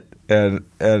see it, and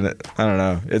I don't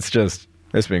know.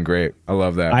 It's been great. I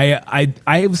love that.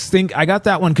 I got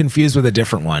that one confused with a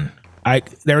different one.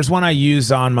 There's one I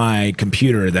use on my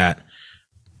computer that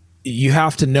you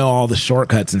have to know all the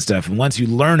shortcuts and stuff, and once you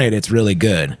learn it, it's really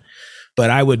good. But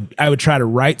I would try to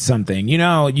write something. You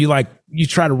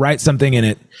try to write something,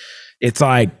 and it's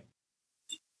like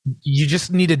you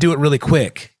just need to do it really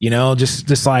quick.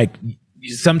 Just like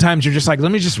sometimes you're just like,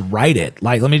 let me just write it.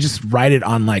 Like, let me just write it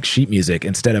on like sheet music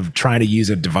instead of trying to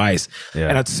use a device. Yeah.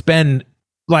 And I'd spend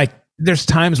there's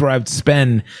times where I'd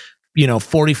spend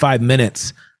 45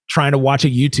 minutes trying to watch a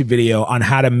YouTube video on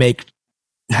how to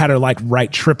like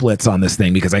write triplets on this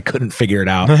thing because I couldn't figure it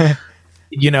out.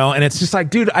 And it's just like,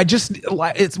 dude,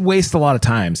 it's waste a lot of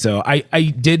time. So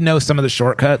I did know some of the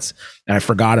shortcuts, and I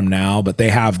forgot them now, but they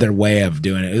have their way of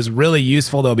doing it. It was really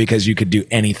useful though, because you could do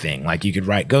anything. Like you could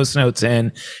write ghost notes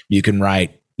in, you can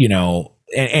write,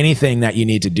 anything that you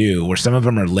need to do, where some of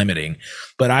them are limiting.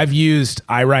 But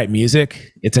I Write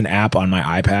Music. It's an app on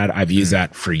my iPad. I've used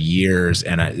that for years,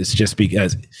 and it's just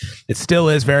because it still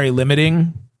is very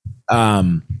limiting.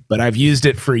 But I've used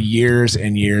it for years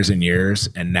and years and years,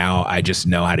 and now I just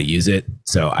know how to use it.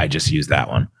 So I just use that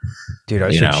one. Dude,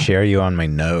 I should share you on my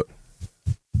note.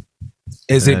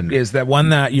 Is that one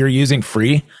that you're using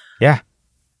free? Yeah.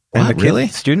 And the really?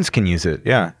 Students can use it.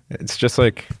 Yeah. It's just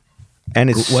like, and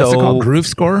it's what's it called? Groove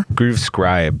Score? Groove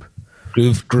Scribe.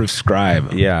 Groove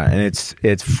Scribe. Yeah. And it's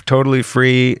totally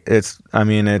free. It's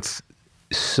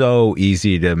so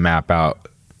easy to map out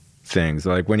things.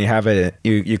 Like when you have it,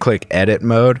 you click edit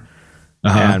mode,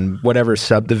 and whatever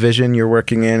subdivision you're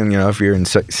working in, and if you're in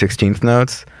 16th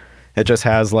notes, it just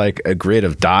has like a grid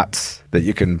of dots that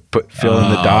you can fill in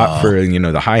the dot for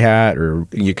the hi-hat, or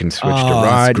you can switch to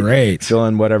ride. Great. Fill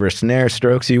in whatever snare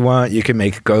strokes you want. You can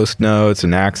make ghost notes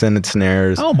and accented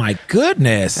snares. Oh my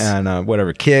goodness. And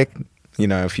whatever kick,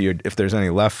 if there's any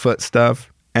left foot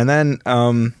stuff. And then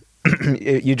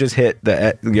you just hit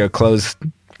the close,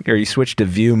 or you switch to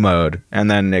view mode,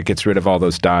 and then it gets rid of all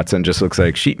those dots and just looks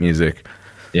like sheet music.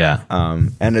 Yeah.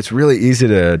 And it's really easy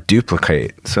to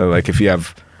duplicate. So like if you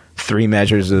have 3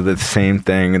 measures of the same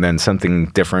thing and then something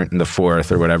different in the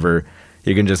 4th or whatever,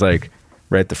 you can just like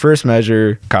write the first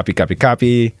measure,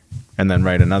 copy, and then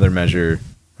write another measure,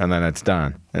 and then it's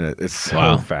done. And it's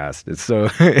so fast. It's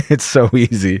so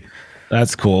easy.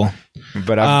 That's cool.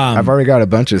 But I've already got a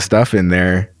bunch of stuff in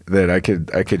there that I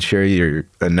could share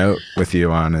a note with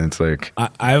you on, and it's like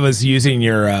I was using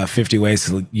your 50 ways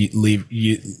to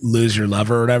lose your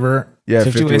lover or whatever. Yeah,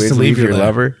 50 ways to leave your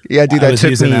lover. Yeah, dude, that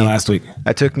took me that last week.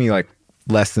 That took me like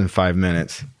less than 5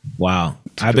 minutes. Wow,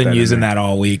 I've been using that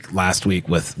all week. Last week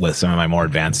with some of my more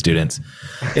advanced students.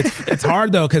 It's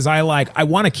hard though, because I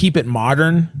want to keep it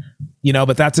modern.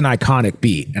 But that's an iconic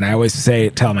beat. And I always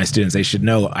tell my students, they should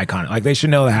know iconic. Like they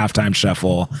should know the halftime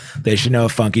shuffle. They should know a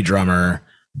funky drummer.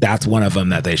 That's one of them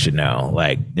that they should know.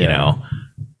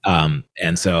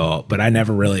 And so, but I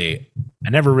never really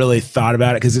thought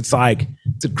about it, because it's like,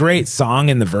 it's a great song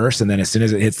in the verse, and then as soon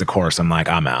as it hits the chorus, I'm like,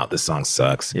 I'm out. This song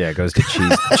sucks. Yeah, it goes to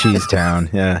Cheese Town.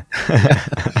 Yeah.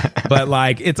 But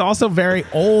like, it's also very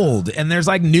old, and there's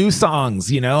like new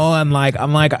songs, and I'm like,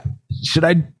 should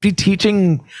I be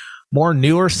teaching more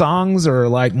newer songs or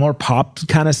like more pop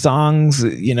kind of songs,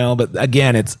 but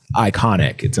again, it's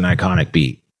iconic. It's an iconic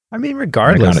beat. I mean,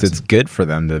 regardless, it's good for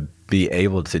them to be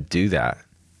able to do that.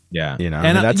 Yeah.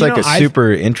 And that's like a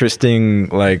super interesting,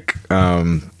 like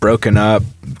broken up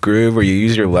groove where you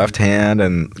use your left hand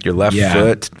and your left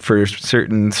foot for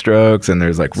certain strokes, and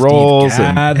there's like rolls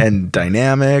and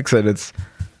dynamics, and it's,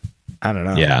 I don't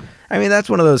know. Yeah. I mean, that's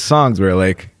one of those songs where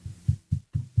like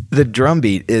the drum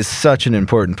beat is such an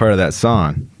important part of that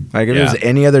song. Like if there's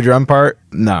any other drum part,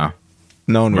 no,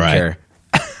 No one would care.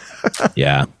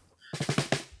 Yeah.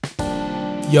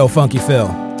 Yo, Funky Phil.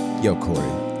 Yo, Corey.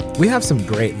 We have some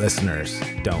great listeners,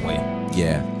 don't we?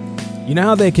 Yeah. You know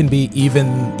how they can be even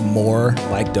more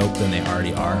like dope than they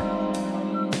already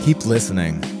are? Keep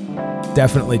listening.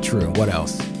 Definitely true. What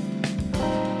else?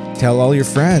 Tell all your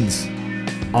friends.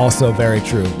 Also very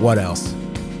true. What else?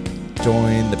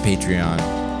 Join the Patreon.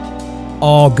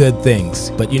 All good things.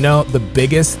 But you know, the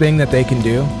biggest thing that they can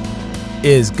do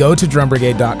is go to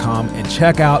drumbrigade.com and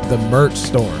check out the merch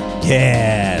store.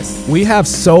 Yes. We have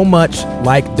so much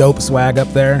like dope swag up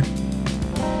there.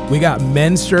 We got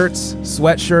men's shirts,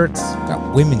 sweatshirts. We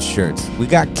got women's shirts. We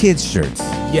got kids' shirts.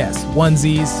 Yes,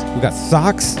 onesies. We got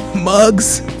socks,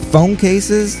 Mugs. phone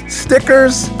cases,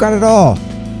 Stickers. we got it all.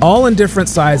 All in different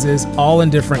sizes, all in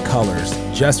different colors,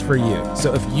 just for you.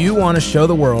 So if you want to show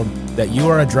the world that you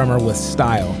are a drummer with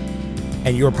style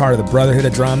and you're part of the Brotherhood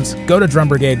of Drums, go to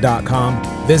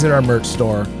drumbrigade.com, visit our merch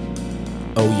store.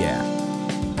 Oh yeah.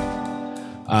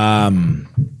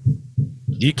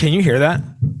 Can you hear that?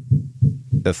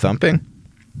 The thumping?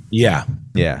 Yeah.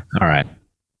 Yeah. All right.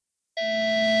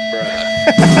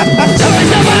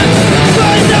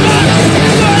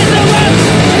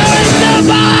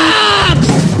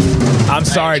 I'm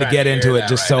sorry to get into it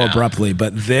just so abruptly,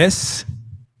 but this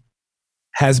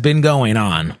has been going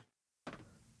on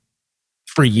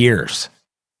for years.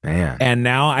 Man. And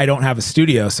now I don't have a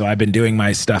studio, so I've been doing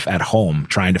my stuff at home,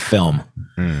 trying to film.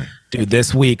 Dude,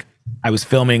 this week I was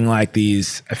filming like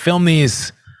these. I film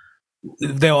these.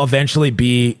 They'll eventually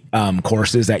be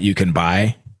courses that you can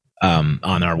buy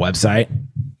on our website.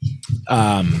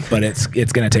 But it's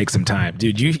going to take some time.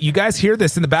 Dude, you guys hear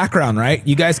this in the background, right?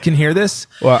 You guys can hear this?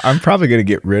 Well, I'm probably going to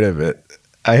get rid of it.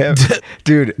 I have,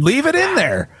 dude. Leave it in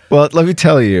there. Well, let me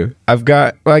tell you,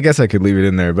 well, I guess I could leave it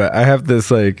in there, but I have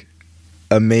this like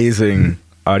amazing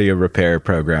audio repair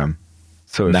program.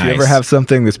 So if you ever have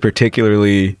something that's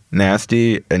particularly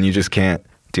nasty and you just can't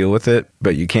deal with it,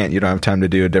 but you don't have time to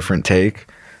do a different take,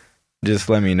 just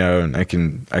let me know and I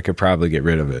could probably get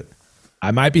rid of it.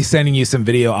 I might be sending you some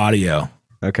video audio.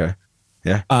 Okay.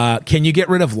 Yeah. Can you get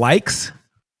rid of likes?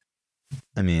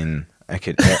 I mean,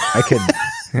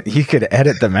 you could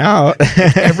edit them out.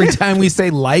 Every time we say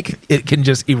like, it can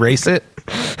just erase it.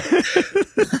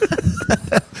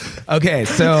 Okay,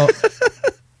 so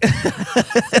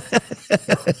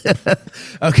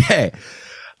okay.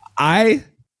 I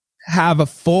have a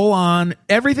full-on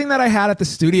everything that I had at the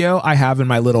studio, I have in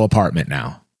my little apartment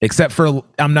now. Except for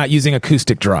I'm not using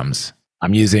acoustic drums.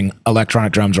 I'm using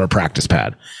electronic drums or a practice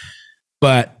pad.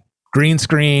 But green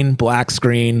screen, black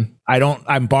screen.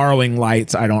 I'm borrowing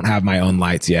lights. I don't have my own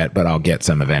lights yet, but I'll get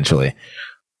some eventually.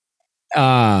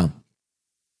 I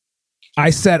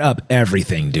set up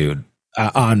everything, dude.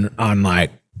 On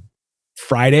like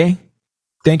Friday,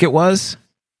 think it was.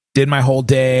 Did my whole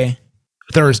day.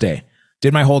 Thursday.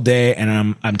 Did my whole day,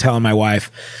 and I'm telling my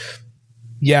wife,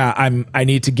 yeah, I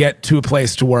need to get to a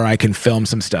place to where I can film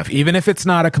some stuff. Even if it's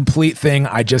not a complete thing,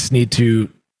 I just need to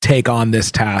take on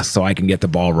this task so I can get the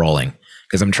ball rolling.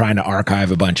 Because I'm trying to archive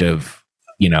a bunch of,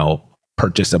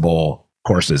 purchasable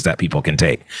courses that people can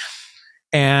take.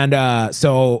 And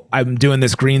so I'm doing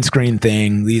this green screen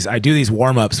thing. I do these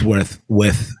warm-ups with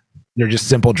they're just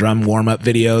simple drum warm-up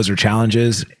videos or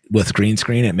challenges with green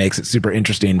screen. It makes it super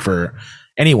interesting for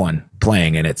anyone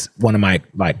playing, and it's one of my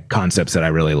like concepts that I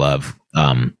really love.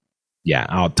 Yeah,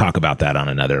 I'll talk about that on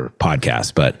another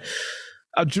podcast, but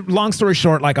long story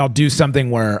short, like I'll do something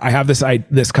where I have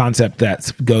this concept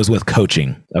that goes with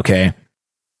coaching. Okay.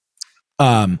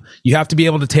 You have to be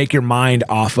able to take your mind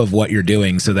off of what you're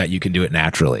doing so that you can do it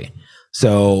naturally.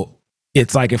 So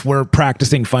it's like if we're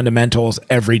practicing fundamentals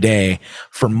every day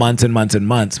for months and months and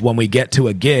months, when we get to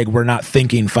a gig, we're not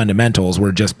thinking fundamentals,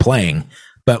 we're just playing,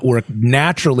 but we're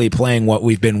naturally playing what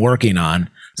we've been working on.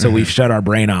 So we've shut our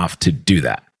brain off to do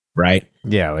that. Right.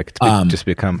 Yeah. Like just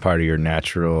become part of your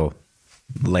natural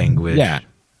language. Yeah.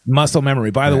 Muscle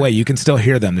memory. By the way, you can still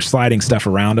hear them. They're sliding stuff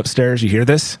around upstairs. You hear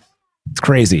this? It's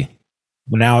crazy.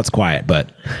 Well, now it's quiet,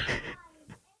 but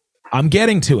I'm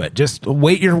getting to it. Just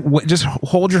just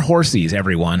hold your horsies,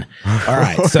 everyone. All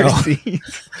right.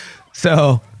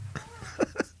 So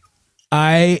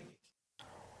I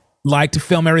like to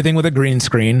film everything with a green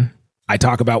screen. I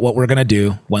talk about what we're going to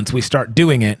do. Once we start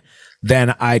doing it,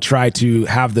 then I try to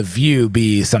have the view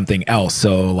be something else.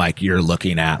 So like you're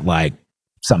looking at like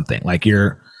something like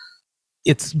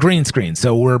it's green screen.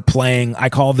 So we're playing, I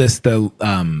call this the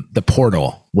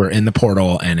portal. We're in the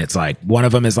portal and it's like, one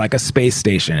of them is like a space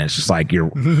station. It's just like you're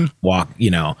one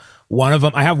of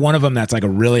them, I have one of them that's like a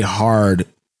really hard,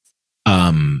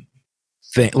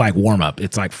 thing, like warm up.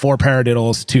 It's like 4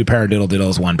 paradiddles, 2 paradiddle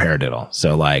diddles, 1 paradiddle.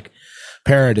 So like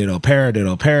paradiddle,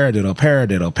 paradiddle, paradiddle,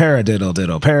 paradiddle, paradiddle,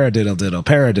 diddle, paradiddle, diddle,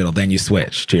 paradiddle. Then you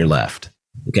switch to your left.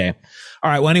 Okay.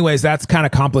 All right. Well, anyways, that's kind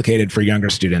of complicated for younger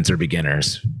students or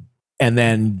beginners. And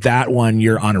then that one,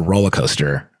 you're on a roller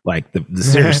coaster. Like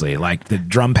seriously, like the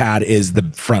drum pad is the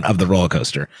front of the roller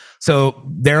coaster. So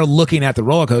they're looking at the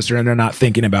roller coaster and they're not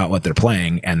thinking about what they're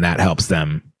playing. And that helps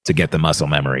them to get the muscle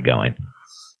memory going.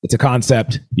 It's a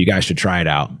concept. You guys should try it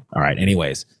out. All right.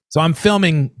 Anyways, so I'm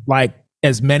filming like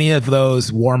as many of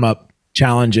those warm up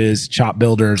challenges, chop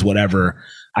builders, whatever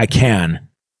I can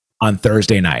on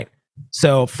Thursday night.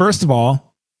 So first of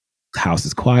all, the house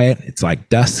is quiet. It's like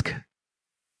dusk.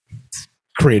 It's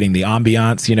creating the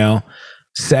ambiance, you know,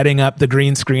 setting up the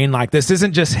green screen. Like this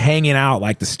isn't just hanging out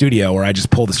like the studio where I just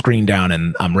pull the screen down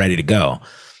and I'm ready to go.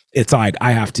 It's like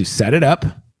I have to set it up.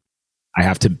 I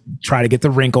have to try to get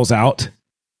the wrinkles out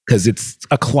because it's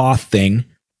a cloth thing.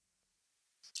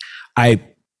 I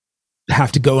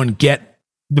have to go and get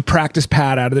the practice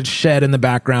pad out of the shed in the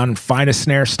background and find a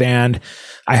snare stand.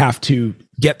 I have to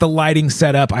get the lighting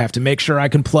set up. I have to make sure I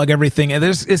can plug everything. And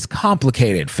it's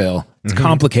complicated, Phil. It's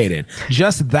complicated.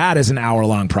 Just that is an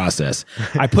hour-long process.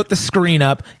 I put the screen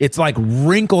up. It's like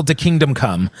wrinkled to kingdom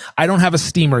come. I don't have a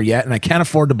steamer yet, and I can't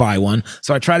afford to buy one.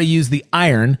 So I try to use the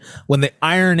iron when the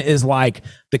iron is like,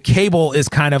 the cable is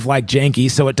kind of like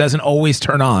janky, so it doesn't always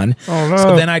turn on. Oh, no.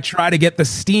 So then I try to get the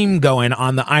steam going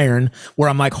on the iron where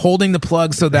I'm like holding the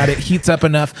plug so that it heats up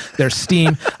enough. There's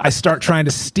steam. I start trying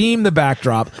to steam the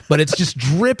backdrop, but it's just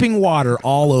dripping water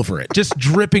all over it. Just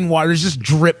dripping water. There's just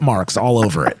drip marks all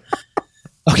over it.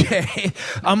 Okay.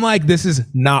 I'm like, this is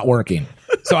not working.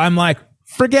 So I'm like,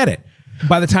 forget it.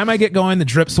 By the time I get going, the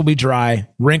drips will be dry.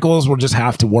 Wrinkles will just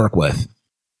have to work with.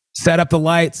 Set up the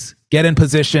lights, get in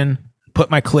position,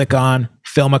 put my click on,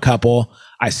 film a couple.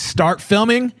 I start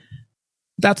filming.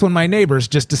 That's when my neighbors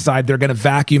just decide they're going to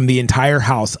vacuum the entire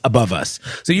house above us.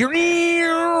 So you're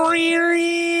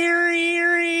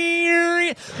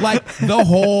like the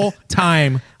whole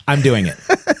time I'm doing it.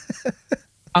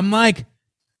 I'm like,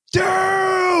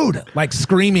 dude, like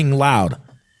screaming loud.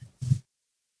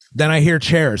 Then I hear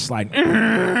chairs like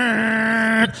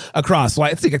across.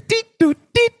 Like it's like a deet doot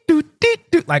deet doot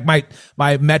deet doot. Like my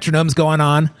metronome's going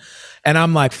on, and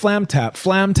I'm like flam tap,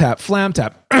 flam tap, flam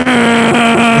tap,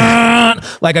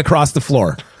 like across the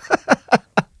floor.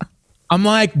 I'm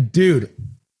like, dude,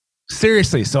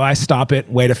 seriously. So I stop it,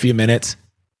 wait a few minutes,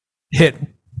 hit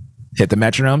the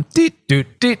metronome, deet doot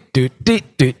deet doot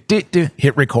deet doot deet doot,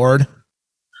 hit record.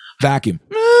 Vacuum.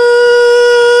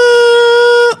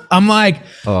 I'm like,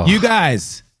 you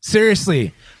guys,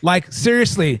 seriously,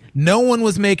 no one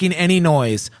was making any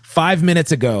noise 5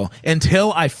 minutes ago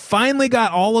until I finally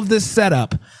got all of this set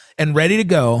up and ready to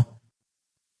go.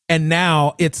 And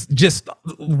now it's just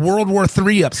World War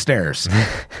III upstairs.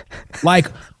 Like,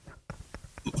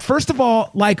 first of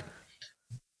all, like,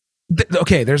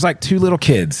 okay, there's like 2 little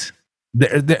kids.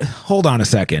 Hold on a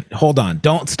second. Hold on.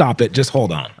 Don't stop it. Just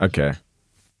hold on. Okay.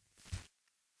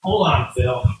 Hold on,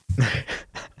 Phil.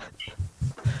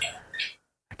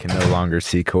 I can no longer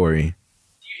see Corey.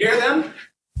 You hear them?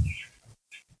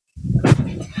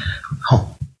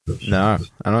 Oh. No,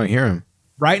 I don't hear him.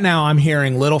 Right now, I'm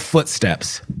hearing little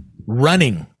footsteps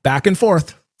running back and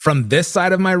forth from this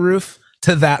side of my roof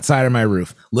to that side of my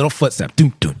roof. Little footsteps,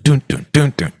 doon, doon, doon, doon,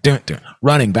 doon, doon, doon, doon,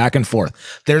 running back and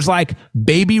forth. There's like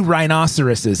baby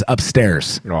rhinoceroses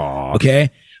upstairs. Aww.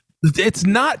 Okay? It's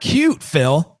not cute,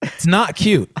 Phil. It's not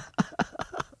cute.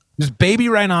 There's baby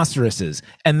rhinoceroses.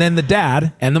 And then the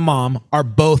dad and the mom are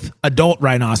both adult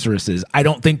rhinoceroses. I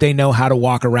don't think they know how to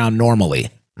walk around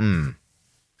normally. You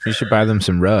should buy them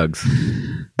some rugs.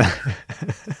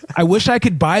 I wish I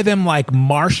could buy them like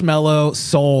marshmallow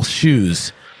sole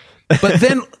shoes. But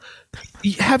then,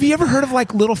 have you ever heard of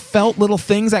like little felt little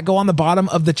things that go on the bottom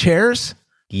of the chairs?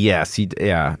 Yes.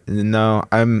 Yeah. No,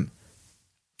 I'm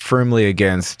firmly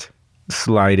against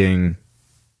sliding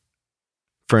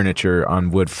furniture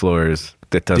on wood floors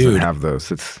that doesn't have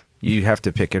those. You have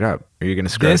to pick it up or you're going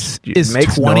to scratch. It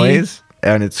makes noise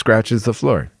and it scratches the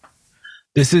floor.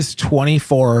 This is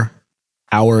 24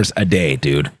 hours a day,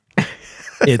 dude.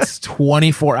 It's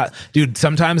 24 hours. Dude,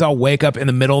 sometimes I'll wake up in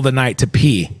the middle of the night to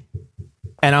pee.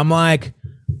 And I'm like,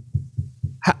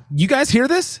 you guys hear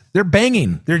this? They're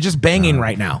banging. They're just banging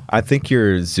right now. I think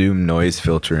your Zoom noise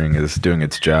filtering is doing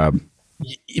its job.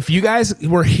 If you guys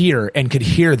were here and could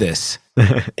hear this,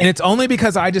 and it's only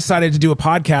because I decided to do a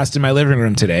podcast in my living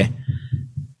room today.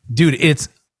 Dude, it's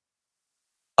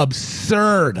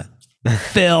absurd,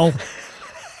 Phil.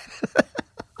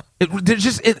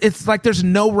 It's like there's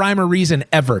no rhyme or reason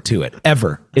ever to it,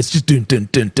 ever. It's just dun dun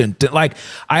dun dun dun. Like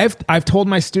I've told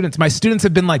my students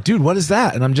have been like, dude, what is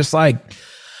that? And I'm just like,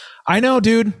 I know,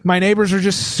 dude. My neighbors are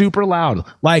just super loud.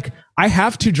 Like I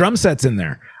have 2 drum sets in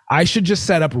there. I should just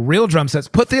set up real drum sets,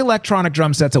 put the electronic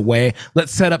drum sets away.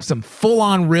 Let's set up some full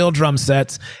on real drum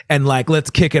sets and like, let's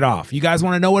kick it off. You guys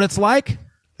want to know what it's like?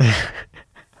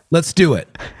 Let's do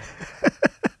it.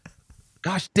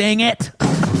 Gosh dang it.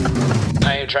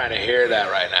 I ain't trying to hear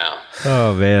that right now.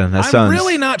 Oh man, I'm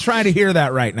really not trying to hear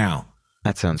that right now.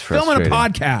 That sounds frustrating. Filming a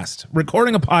podcast,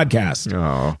 recording a podcast.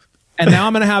 Oh. And now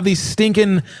I'm going to have these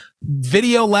stinking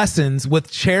video lessons with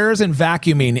chairs and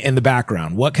vacuuming in the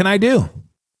background. What can I do?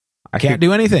 I can't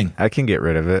do anything. I can get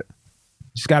rid of it.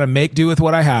 Just got to make do with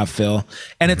what I have, Phil.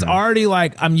 And it's already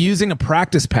like I'm using a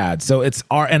practice pad. So it's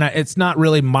not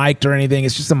really mic'd or anything.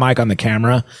 It's just a mic on the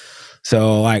camera.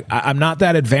 So like I'm not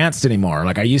that advanced anymore.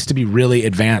 Like I used to be really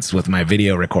advanced with my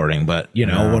video recording, but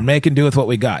we're making do with what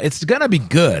we got. It's going to be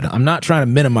good. I'm not trying to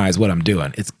minimize what I'm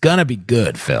doing. It's going to be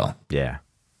good, Phil. Yeah.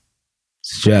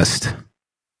 It's just,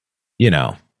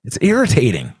 it's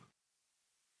irritating.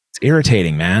 It's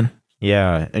irritating, man.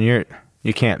 Yeah, and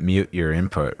you can't mute your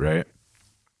input, right?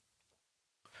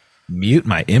 Mute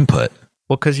my input?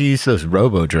 Well, because you use those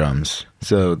robo drums,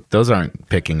 so those aren't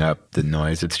picking up the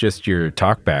noise. It's just your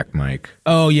talkback mic.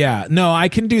 Oh yeah, no, I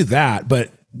can do that,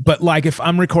 but like if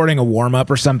I'm recording a warm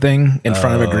up or something in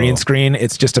front of a green screen,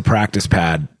 it's just a practice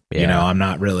pad. Yeah. I'm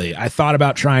not really. I thought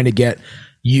about trying to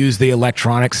use the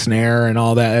electronic snare and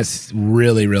all that. It's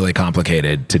really, really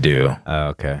complicated to do. Oh,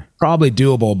 okay. Probably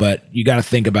doable, but you got to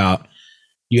think about.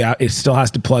 It still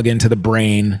has to plug into the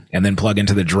brain and then plug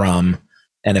into the drum.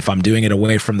 And if I'm doing it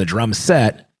away from the drum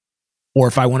set, or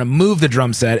if I want to move the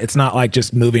drum set, it's not like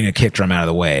just moving a kick drum out of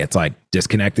the way. It's like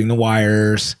disconnecting the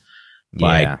wires.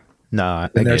 Yeah. No,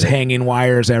 and there's hanging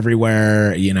wires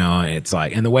everywhere. It's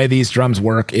like, and the way these drums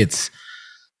work, it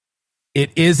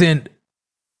isn't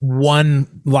one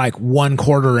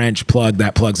 1/4 inch plug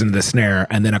that plugs into the snare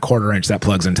and then a 1/4 inch that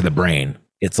plugs into the brain.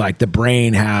 It's like the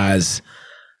brain has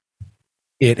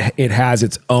it has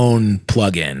its own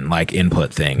plug-in like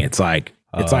input thing. It's like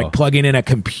plugging in a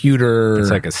computer.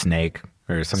 It's like a snake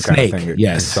or some kind of thing that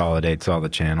consolidates all the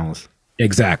channels.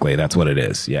 Exactly. That's what it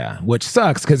is. Yeah. Which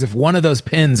sucks because if one of those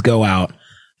pins go out,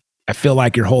 I feel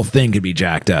like your whole thing could be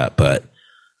jacked up, but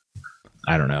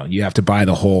I don't know. You have to buy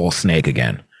the whole snake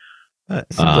again. It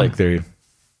seems like they're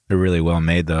really well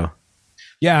made though.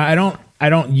 Yeah, I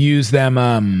don't use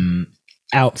them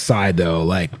outside though.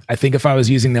 Like I think if I was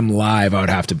using them live, I would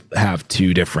have to have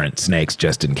 2 different snakes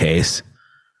just in case.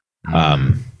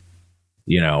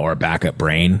 Or a backup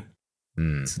brain.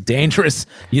 It's dangerous.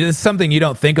 It's something you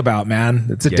don't think about, man.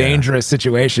 It's a dangerous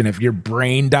situation if your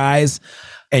brain dies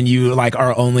and you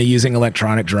are only using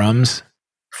electronic drums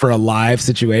for a live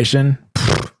situation.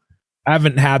 I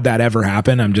haven't had that ever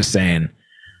happen. I'm just saying.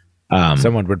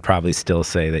 Someone would probably still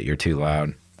say that you're too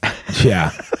loud.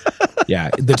 Yeah. Yeah.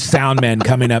 The sound men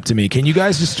coming up to me. Can you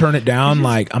guys just turn it down?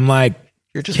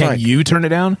 Can you turn it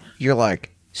down? You're like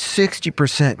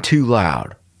 60% too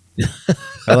loud.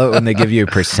 I love it when they give you a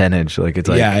percentage. Like it's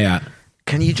like, yeah.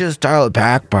 Can you just dial it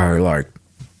back by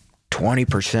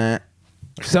 20%?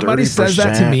 Somebody 30%? says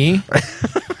that to me.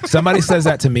 Somebody says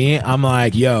that to me. I'm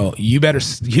like, yo, you better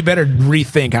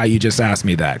rethink how you just asked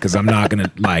me that. Cause I'm not going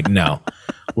to no,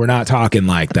 we're not talking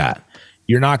like that.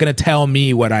 You're not going to tell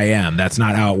me what I am. That's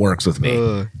not how it works with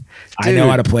me. I know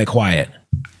how to play quiet.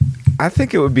 I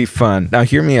think it would be fun. Now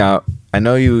hear me out. I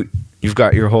know you've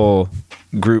got your whole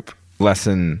group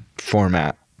lesson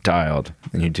format dialed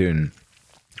and you're doing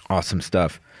awesome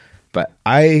stuff. But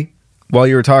while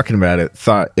you were talking about it,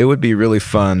 thought it would be really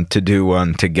fun to do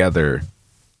one together.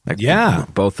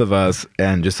 Both of us,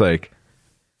 and just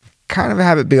kind of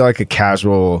have it be like a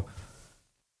casual,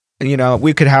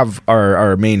 we could have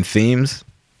our main themes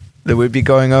that we'd be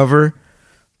going over,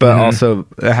 but also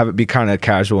have it be kind of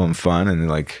casual and fun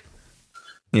and I've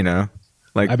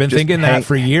been thinking that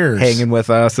for years. Hanging with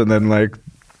us and then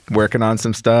working on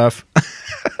some stuff.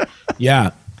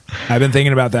 Yeah. I've been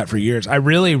thinking about that for years. I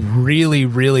really, really,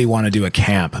 really want to do a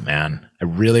camp, man. I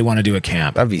really want to do a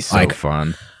camp. That'd be so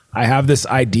fun. I have this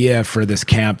idea for this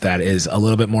camp that is a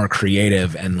little bit more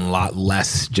creative and a lot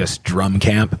less just drum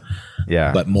camp.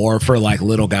 Yeah. But more for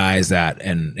little guys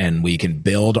and we can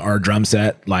build our drum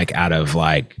set out of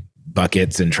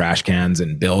buckets and trash cans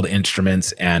and build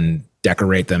instruments and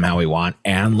decorate them how we want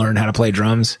and learn how to play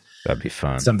drums. That'd be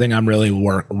fun. Something I'm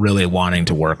really wanting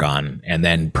to work on, and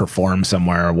then perform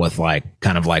somewhere with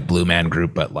kind of Blue Man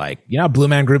Group, but Blue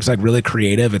Man Group's really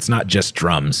creative. It's not just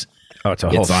drums. Oh, it's a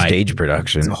whole stage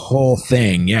production. It's a whole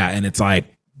thing. Yeah. And it's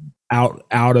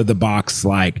out of the box,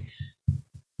 like,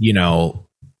 you know,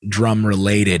 drum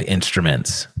related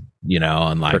instruments, you know,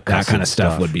 and like that kind of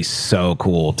stuff would be so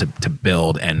cool to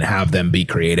build and have them be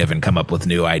creative and come up with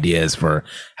new ideas for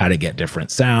how to get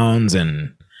different sounds,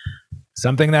 and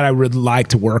something that I would like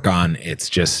to work on. It's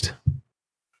just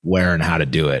where and how to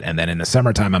do it. And then in the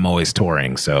summertime, I'm always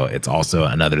touring. So it's also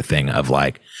another thing of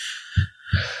like,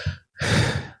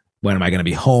 when am I going to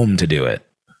be home to do it?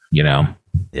 You know?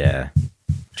 Yeah.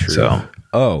 True.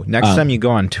 So, next time you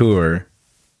go on tour,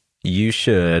 you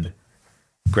should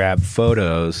grab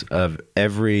photos of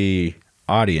every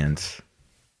audience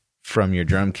from your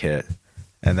drum kit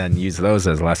and then use those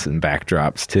as lesson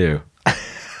backdrops too.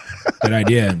 Good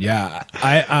idea. Yeah.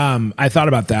 I thought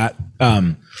about that.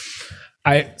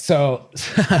 So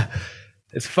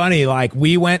it's funny. Like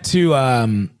we went to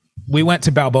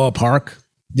Balboa Park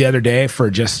the other day for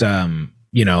just,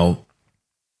 you know,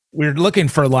 we were looking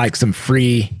for like some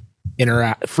free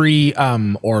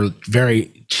or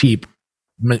very cheap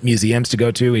museums to go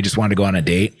to. We just wanted to go on a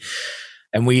date,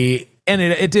 and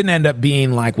it didn't end up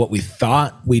being like what we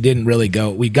thought. We didn't really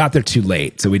go. We got there too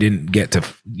late, so we didn't get to,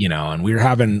 you know, and we were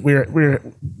a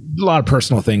lot of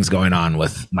personal things going on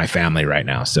with my family right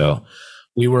now. So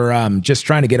we were just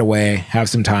trying to get away, have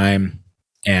some time.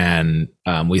 And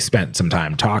we spent some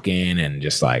time talking, and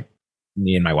just like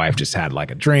me and my wife just had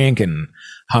like a drink and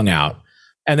hung out.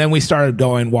 And then we started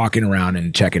walking around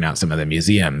and checking out some of the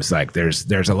museums. Like there's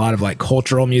a lot of like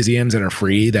cultural museums that are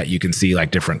free that you can see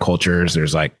like different cultures.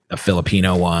 There's like a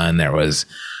Filipino one. There was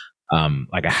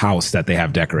like a house that they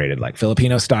have decorated like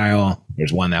Filipino style.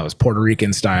 There's one that was Puerto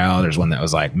Rican style. There's one that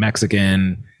was like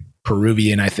Mexican,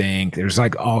 Peruvian, I think. There's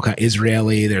like all kind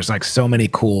Israeli. There's like so many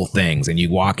cool things. And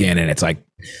you walk in and it's like,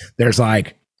 there's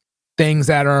like things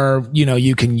that are, you know,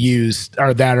 you can use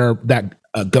or that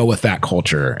go with that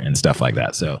culture and stuff like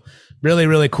that. So really,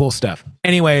 really cool stuff.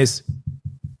 Anyways,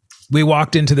 we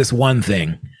walked into this one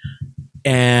thing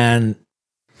and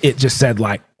it just said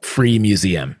like free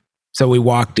museum. So we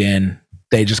walked in,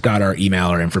 they just got our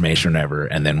email or information or whatever.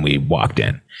 And then we walked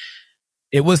in.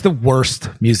 It was the worst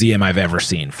museum I've ever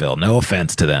seen, Phil. No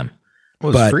offense to them. It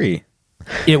was free.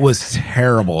 It was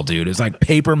terrible, dude. It was like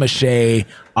paper mache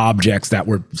objects that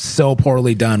were so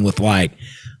poorly done with like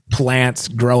plants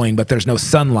growing, but there's no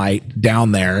sunlight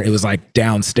down there. It was like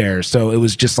downstairs. So it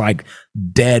was just like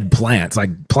dead plants,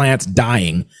 like plants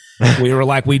dying. We were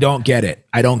like, we don't get it.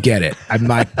 I don't get it. I'm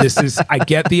like, I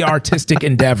get the artistic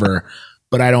endeavor,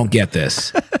 but I don't get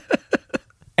this.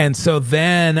 And so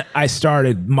then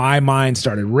my mind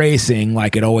started racing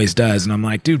like it always does. And I'm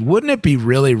like, dude, wouldn't it be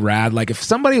really rad? Like if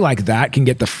somebody like that can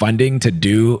get the funding to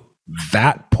do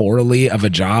that poorly of a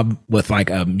job with like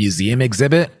a museum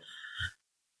exhibit,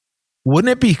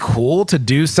 wouldn't it be cool to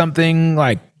do something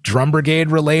like Drum Brigade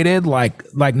related? Like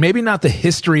maybe not the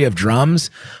history of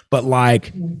drums, but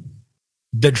like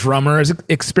the drummer's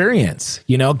experience,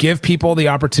 you know, give people the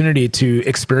opportunity to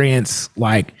experience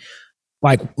like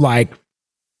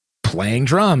playing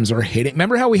drums or hitting.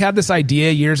 Remember how we had this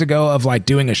idea years ago of like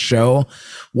doing a show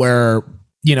where,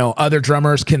 you know, other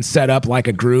drummers can set up like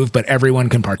a groove, but everyone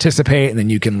can participate. And then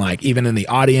you can like, even in the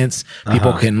audience,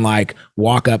 people can like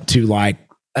walk up to like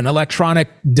an electronic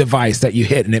device that you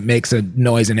hit and it makes a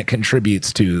noise and it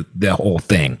contributes to the whole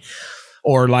thing.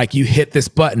 Or like you hit this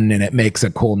button and it makes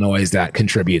a cool noise that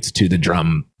contributes to the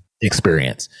drum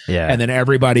experience. Yeah. And then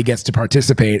everybody gets to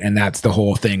participate. And that's the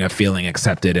whole thing of feeling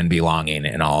accepted and belonging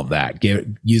and all of that.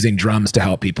 Using drums to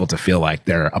help people to feel like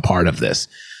they're a part of this.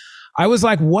 I was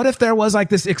like, what if there was like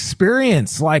this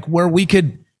experience, like where we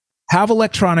could have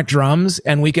electronic drums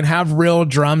and we can have real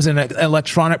drums and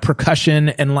electronic percussion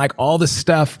and like all the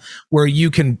stuff where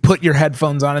you can put your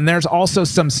headphones on. And there's also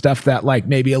some stuff that like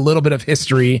maybe a little bit of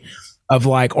history of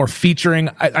like, or featuring.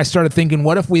 I started thinking,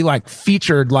 what if we like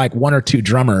featured like one or two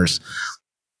drummers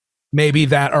maybe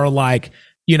that are like,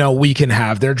 you know, we can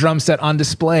have their drum set on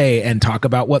display and talk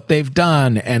about what they've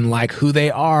done and like who they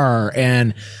are,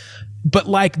 and but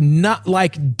like not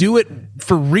like do it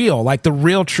for real, like the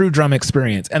real true drum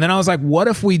experience. And then I was like, what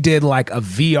if we did like a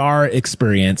VR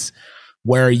experience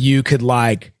where you could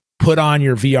like put on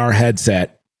your VR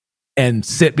headset and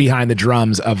sit behind the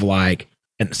drums of like,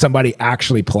 and somebody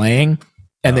actually playing,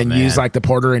 and then use like the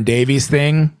Porter and Davies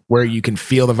thing where you can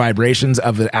feel the vibrations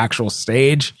of the actual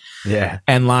stage. Yeah.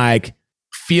 And like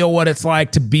feel what it's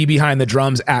like to be behind the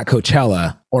drums at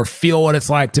Coachella, or feel what it's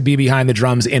like to be behind the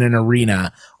drums in an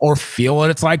arena, or feel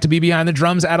what it's like to be behind the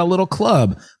drums at a little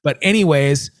club. But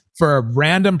anyways, for a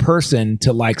random person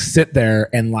to like sit there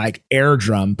and like air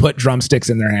drum, put drumsticks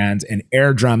in their hands and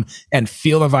air drum and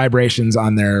feel the vibrations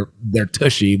on their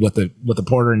tushy with the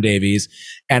Porter and Davies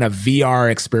and a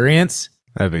VR experience.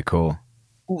 That'd be cool.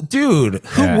 Dude,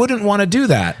 who wouldn't want to do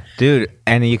that? Dude,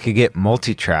 and you could get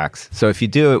multi-tracks. So if you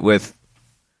do it with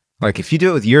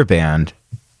your band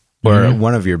or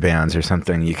one of your bands or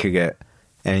something, you could get,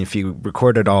 and if you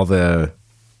recorded all the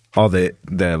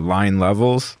line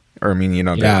levels, or I mean,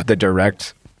 the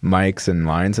direct mics and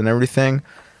lines and everything,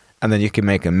 and then you can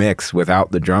make a mix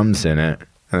without the drums in it,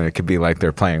 and it could be like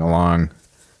they're playing along.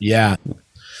 Yeah.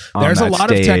 There's a lot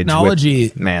of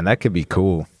technology. Man, that could be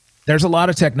cool. There's a lot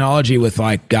of technology with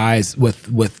like guys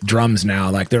with drums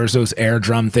now. Like there's those air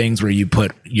drum things where you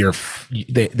put they're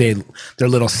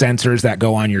little sensors that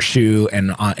go on your shoe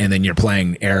and then you're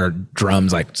playing air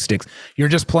drums like sticks. You're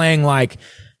just playing like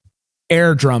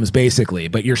air drums basically,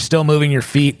 but you're still moving your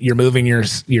feet, you're moving your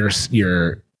sticks,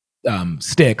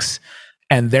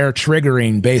 and they're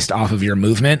triggering based off of your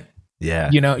movement.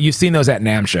 Yeah. You've seen those at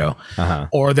NAMM show.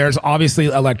 Or there's obviously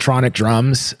electronic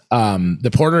drums. The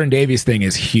Porter and Davies thing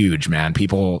is huge, man.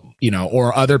 People,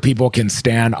 or other people can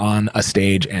stand on a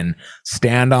stage and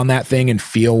stand on that thing and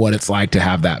feel what it's like to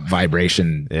have that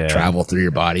vibration travel through your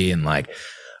body. And like,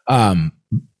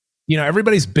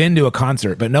 everybody's been to a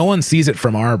concert, but no one sees it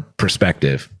from our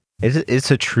perspective.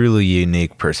 It's a truly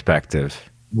unique perspective.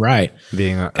 Right.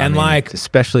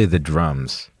 Especially the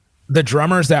drums. The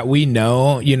drummers that we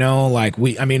know, like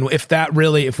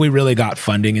if we really got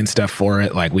funding and stuff for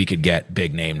it, like we could get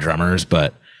big name drummers,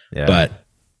 but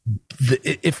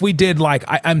if we did, like,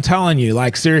 I'm telling you,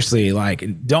 like, seriously, like,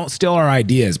 don't steal our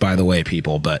ideas, by the way,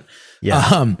 people, but we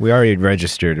already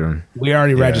registered them. We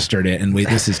already registered it, and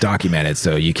this is documented,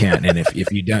 so you can't, and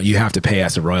if you don't, you have to pay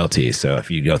us a royalty, so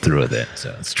if you go through with it,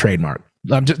 so it's trademark.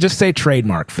 Just say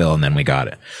trademark, Phil, and then we got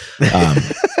it.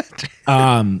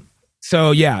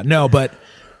 So but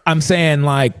I'm saying,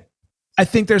 like, I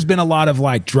think there's been a lot of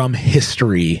like drum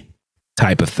history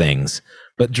type of things,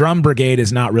 but Drum Brigade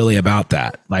is not really about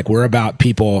that. Like, we're about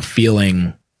people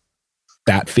feeling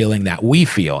that we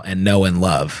feel and know and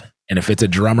love. And if it's a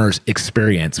drummer's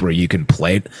experience where you can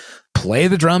play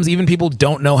the drums, even people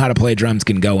don't know how to play drums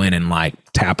can go in and like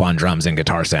tap on drums in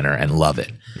Guitar Center and love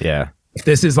it. Yeah. If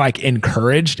this is like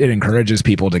encouraged, it encourages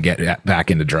people to get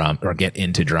back into get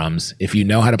into drums. If you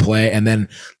know how to play, and then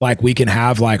like we can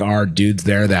have like our dudes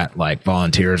there that like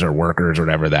volunteers or workers or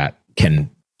whatever that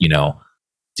can,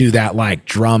 do that like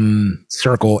drum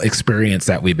circle experience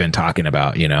that we've been talking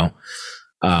about,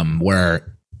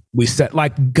 where we set,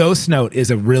 like, Ghost Note is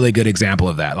a really good example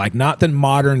of that. Like, not the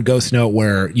modern Ghost Note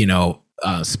where,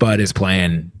 Spud is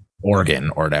playing organ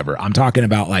or whatever. I'm talking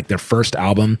about like their first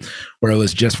album where it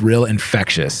was just real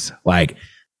infectious, like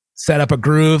set up a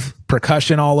groove,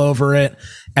 percussion all over it,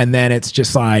 and then it's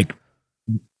just like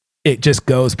it just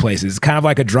goes places. It's kind of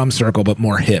like a drum circle, but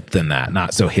more hip than that,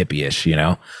 not so hippie-ish,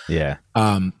 Yeah.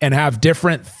 And have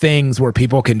different things where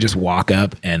people can just walk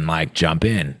up and like jump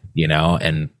in,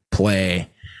 and play,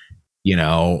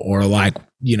 or like,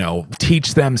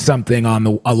 teach them something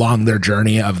along their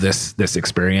journey of this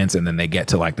experience, and then they get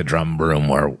to like the drum room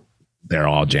where they're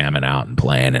all jamming out and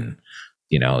playing, and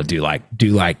do like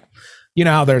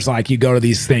how there's like, you go to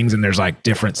these things and there's like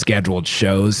different scheduled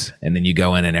shows, and then you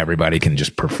go in and everybody can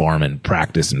just perform and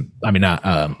practice and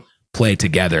play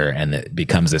together, and it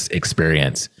becomes this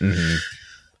experience.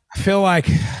 I feel like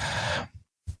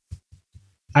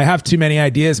I have too many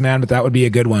ideas, man, but that would be a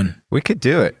good one. We could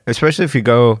do it, especially you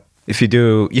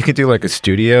could do like a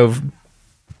studio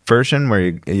version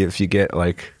where if you get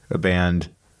like a band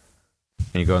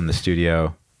and you go in the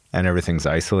studio and everything's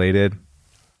isolated.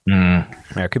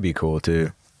 That could be cool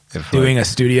too. Doing a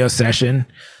studio session.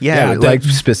 Yeah, like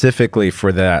specifically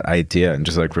for that idea, and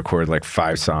just like record like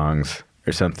 5 songs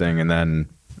or something, and then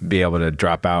be able to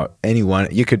drop out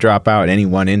you could drop out any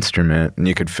one instrument, and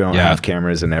you could have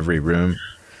cameras in every room.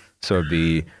 So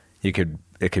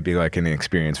it could be like an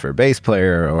experience for a bass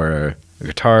player or a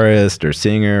guitarist or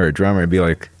singer or drummer. It'd be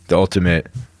like the ultimate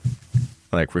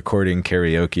like recording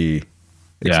karaoke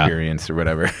experience or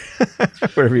whatever.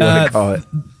 Whatever you want to call it.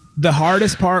 The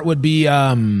hardest part would be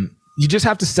you just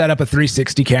have to set up a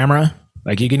 360 camera.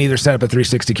 Like, you can either set up a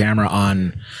 360 camera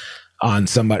on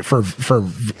somebody for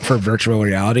virtual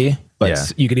reality,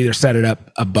 but you could either set it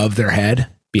up above their head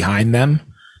behind them,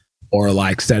 or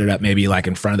like set it up maybe like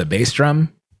in front of the bass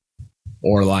drum,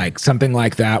 or like something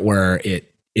like that, where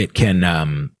it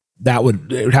can it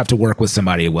would have to work with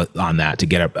somebody on that to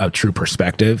get a true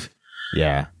perspective.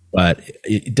 Yeah. But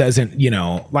it doesn't,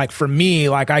 like for me,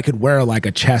 like I could wear like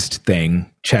a chest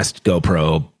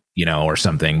GoPro, or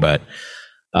something, but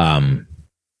I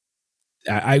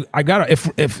gotta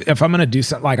if I'm gonna do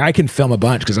something, like I can film a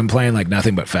bunch because I'm playing like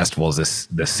nothing but festivals this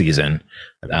season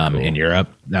in Europe.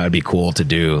 That would be cool to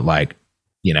do, like,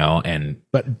 you know. And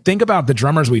but think about the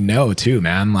drummers we know too,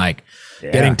 man. Like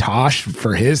getting Tosh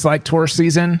for his like tour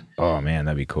season. Oh man,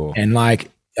 that'd be cool. And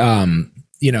like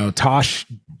you know, Tosh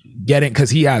getting, because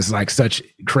he has like such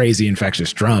crazy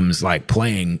infectious drums, like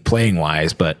playing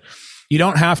wise, but you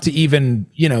don't have to even,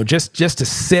 you know, just to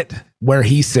sit where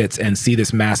he sits and see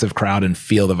this massive crowd and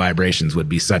feel the vibrations would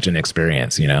be such an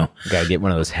experience, you know? Gotta get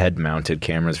one of those head mounted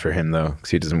cameras for him though, because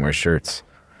he doesn't wear shirts.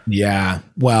 Yeah.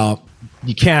 Well,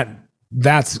 you can't,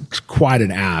 that's quite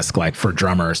an ask, like for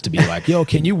drummers to be like, yo,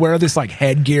 can you wear this like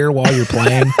headgear while you're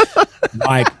playing?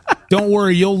 Like, don't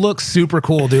worry, you'll look super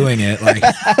cool doing it. Like,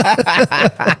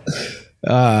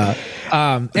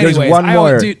 There's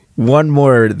anyways, one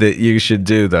more that you should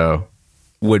do though,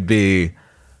 would be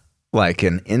like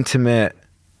an intimate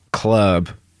club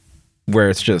where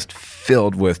it's just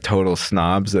filled with total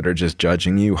snobs that are just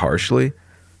judging you harshly.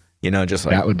 You know, just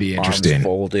like that would be interesting. Arms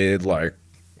folded, like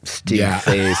steel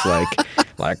face, like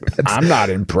I'm not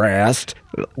impressed.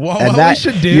 Well, and what that, we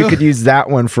should do, you could use that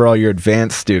one for all your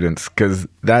advanced students, because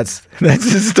that's the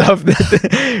stuff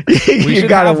that you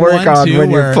got to work on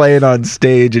when you're playing on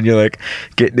stage and you're like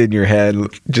getting in your head,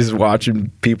 just watching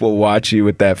people watch you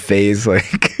with that phase.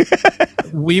 Like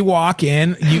we walk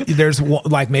in, there's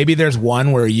like maybe there's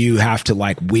one where you have to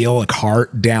like wheel a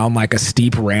cart down like a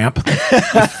steep ramp.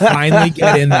 You finally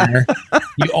get in there,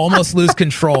 you almost lose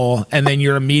control, and then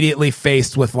you're immediately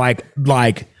faced with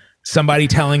like somebody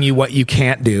telling you what you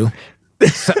can't do.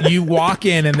 So you walk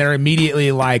in and they're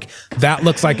immediately like, that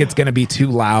looks like it's going to be too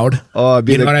loud. Oh, it'd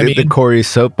be the the Corey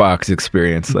soapbox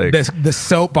experience, like the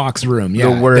soapbox room.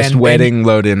 Yeah, the worst wedding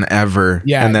load-in ever.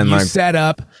 Yeah, and then you like set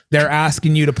up. They're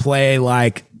asking you to play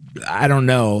like, I don't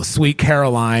know, Sweet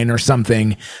Caroline or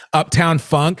something. Uptown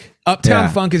Funk.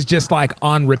 Funk is just like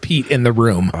on repeat in the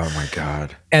room. Oh my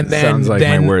god! And then sounds like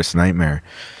my worst nightmare.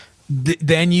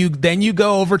 Then you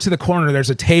go over to the corner. There's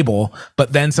a table,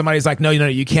 but then somebody's like, no,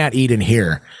 you can't eat in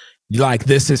here. Like,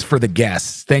 this is for the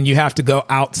guests. Then you have to go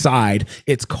outside.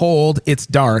 It's cold. It's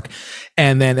dark.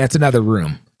 And then that's another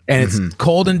room. And it's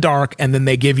cold and dark. And then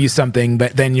they give you something,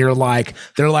 but then they're like,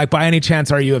 by any chance,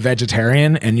 are you a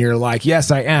vegetarian? And you're like, yes,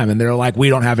 I am. And they're like, we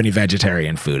don't have any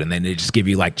vegetarian food. And then they just give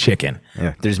you like chicken.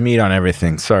 Yeah. There's meat on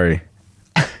everything. Sorry.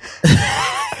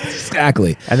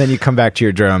 Exactly. And then you come back to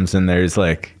your drums and there's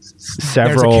like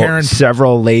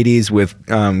several ladies with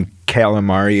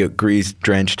calamari grease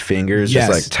drenched fingers,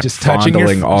 yes, just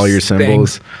fondling all your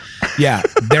cymbals. Yeah,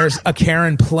 there's a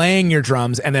Karen playing your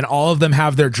drums, and then all of them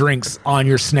have their drinks on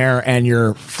your snare and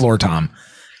your floor tom,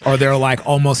 or they're like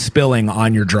almost spilling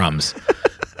on your drums.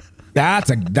 That's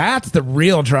the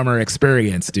real drummer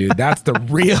experience, dude. That's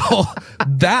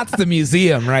the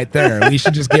museum right there. We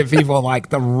should just give people like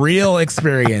the real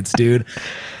experience, dude.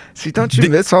 See, don't you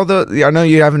miss all the? I know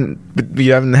you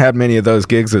haven't had many of those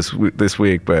gigs this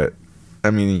week, but I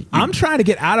mean, I'm trying to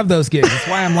get out of those gigs. That's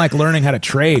why I'm like learning how to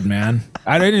trade, man.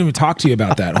 I didn't even talk to you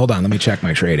about that. Hold on, let me check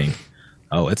my trading.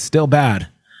 Oh, it's still bad.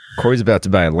 Corey's about to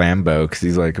buy a Lambo because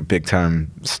he's like a big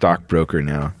time stockbroker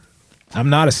now. I'm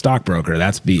not a stockbroker.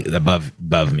 That's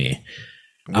above me.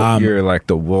 You're like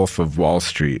the Wolf of Wall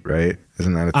Street, right?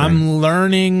 Isn't that a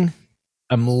thing?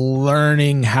 I'm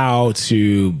learning how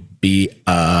to be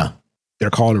they're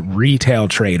called retail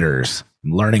traders.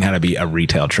 I'm learning how to be a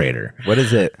retail trader. What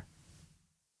is it?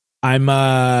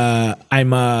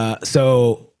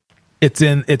 So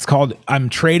it's called, I'm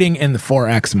trading in the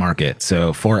Forex market.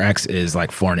 So Forex is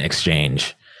like foreign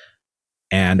exchange.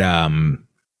 And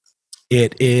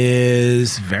it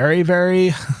is very,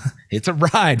 very, it's a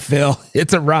ride, Phil.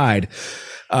 It's a ride.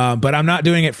 But I'm not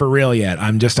doing it for real yet.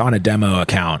 I'm just on a demo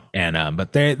account. And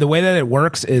but the way that it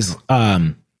works is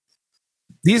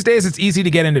these days it's easy to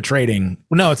get into trading.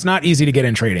 No, it's not easy to get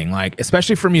in trading, like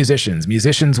especially for musicians.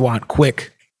 Musicians want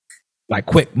quick,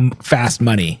 fast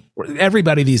money.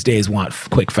 Everybody these days want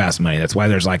quick, fast money. That's why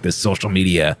there's like this social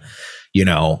media,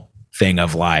 thing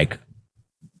of like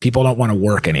people don't want to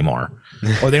work anymore,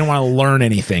 or they don't want to learn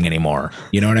anything anymore.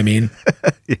 You know what I mean?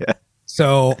 Yeah.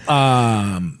 So,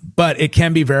 but it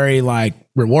can be very like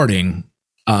rewarding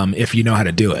if you know how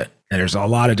to do it. And there's a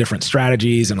lot of different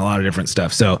strategies and a lot of different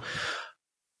stuff. So,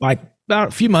 like about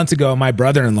a few months ago, my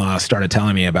brother-in-law started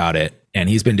telling me about it, and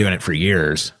he's been doing it for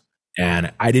years.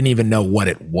 And I didn't even know what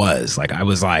it was. Like, I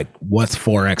was like, what's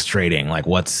Forex trading? Like,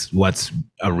 what's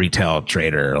a retail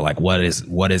trader? Like, what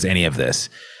is any of this?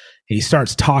 He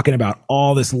starts talking about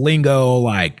all this lingo,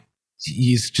 like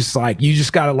he's just like, you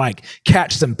just got to like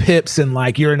catch some pips and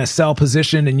like you're in a sell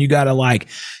position and you got to like,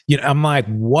 I'm like,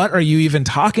 what are you even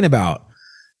talking about?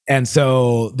 And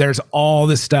so there's all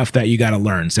this stuff that you got to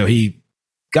learn. So he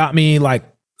got me like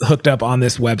hooked up on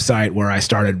this website where I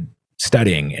started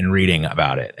studying and reading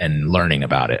about it and learning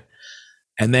about it.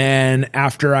 And then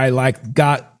after I like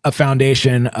got a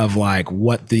foundation of like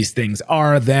what these things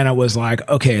are, then I was like,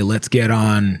 okay, let's get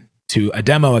on to a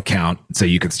demo account so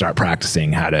you could start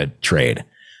practicing how to trade.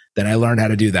 Then I learned how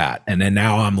to do that. And then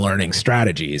now I'm learning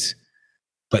strategies.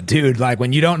 But dude, like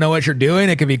when you don't know what you're doing,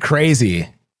 it can be crazy.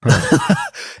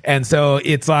 And so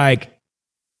it's like,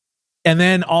 and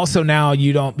then also now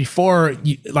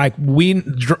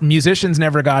musicians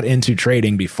never got into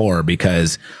trading before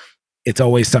because it's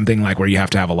always something like where you have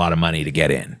to have a lot of money to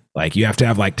get in. Like you have to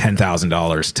have like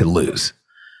 $10,000 to lose.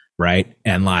 Right.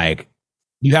 And like,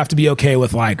 you have to be okay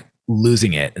with like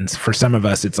losing it. And for some of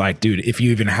us, it's like, dude, if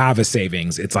you even have a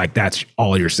savings, it's like, that's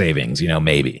all your savings,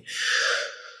 maybe.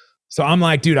 So I'm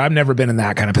like, dude, I've never been in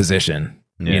that kind of position,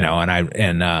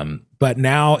 but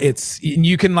now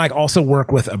you can like also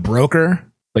work with a broker,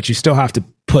 but you still have to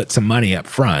put some money up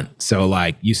front. So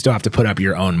like, you still have to put up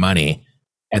your own money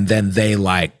and then they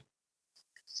like,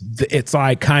 it's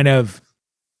like kind of,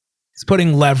 it's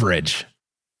putting leverage.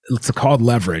 It's called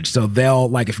leverage. So they'll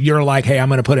like, if you're like, hey, I'm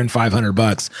going to put in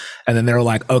 $500 and then they're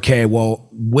like, okay, well,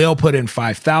 we'll put in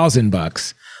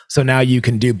 $5,000. So now you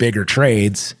can do bigger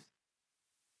trades.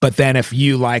 But then if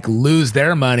you like lose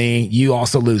their money, you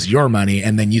also lose your money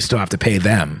and then you still have to pay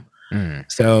them.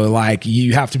 So like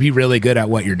you have to be really good at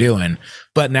what you're doing.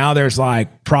 But now there's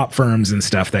like prop firms and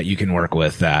stuff that you can work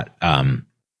with that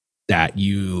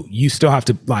you still have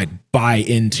to like buy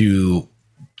into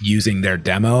using their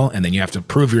demo, and then you have to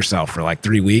prove yourself for like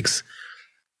 3 weeks,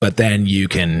 but then you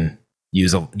can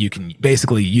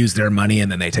basically use their money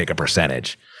and then they take a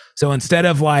percentage. So instead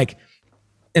of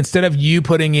you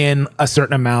putting in a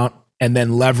certain amount and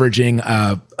then leveraging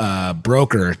a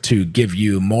broker to give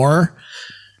you more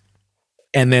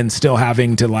and then still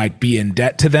having to like be in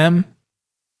debt to them,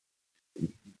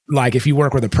 like if you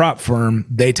work with a prop firm,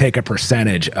 they take a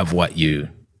percentage of what you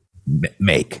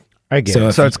make. I get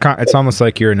it. So it's almost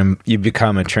like you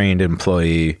become a trained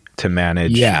employee to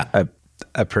manage a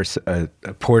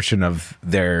portion of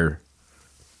their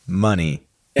money.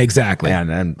 Exactly.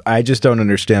 And I just don't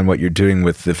understand what you're doing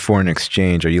with the foreign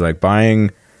exchange. Are you like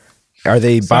buying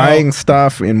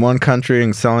stuff in one country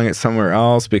and selling it somewhere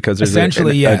else because there's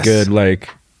a good like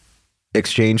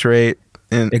exchange rate?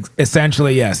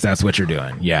 Essentially, yes, that's what you're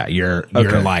doing. Yeah, you're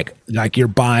like you're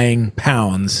buying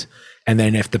pounds, and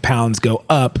then if the pounds go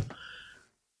up,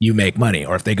 you make money,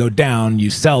 or if they go down, you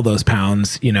sell those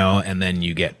pounds, and then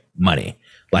you get money.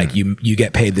 Like you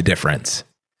get paid the difference.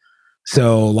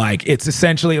 So like it's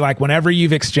essentially like whenever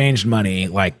you've exchanged money,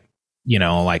 like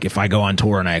like if I go on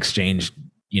tour and I exchange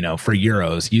for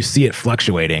euros, you see it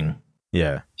fluctuating.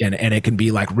 Yeah, and it can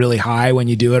be like really high when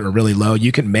you do it or really low.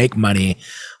 You can make money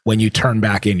when you turn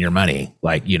back in your money,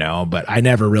 like, but I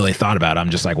never really thought about it. I'm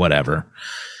just like, whatever.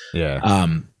 Yeah.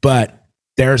 But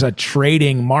there's a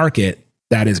trading market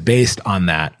that is based on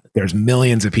that. There's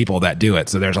millions of people that do it.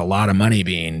 So there's a lot of money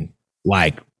being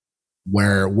like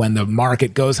where when the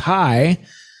market goes high,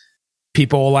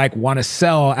 people like want to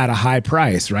sell at a high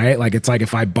price, right? Like it's like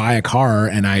if I buy a car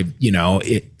and I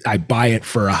buy it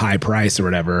for a high price or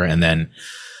whatever, and then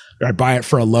I buy it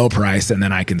for a low price and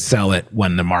then I can sell it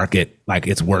when the market, like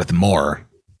it's worth more.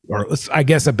 Or I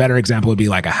guess a better example would be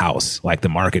like a house, like the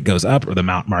market goes up or the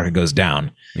market goes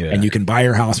down. Yeah. And you can buy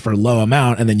your house for a low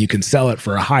amount and then you can sell it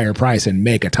for a higher price and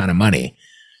make a ton of money.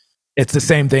 It's the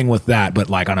same thing with that, but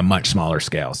like on a much smaller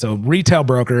scale. So retail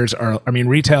traders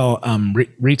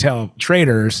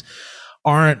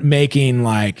aren't making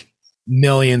like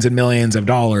millions and millions of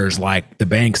dollars like the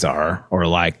banks are, or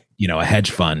like, a hedge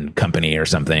fund company or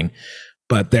something,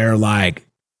 but they're like,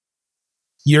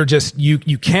 you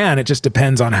can, it just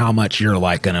depends on how much you're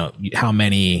like how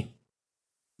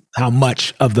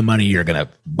much of the money you're going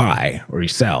to buy or you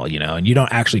sell, and you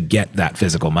don't actually get that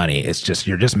physical money. It's just,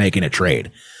 you're just making a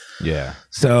trade. Yeah.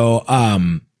 So,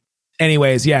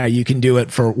 anyways, yeah, you can do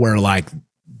it for where like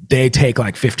they take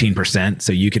like 15%.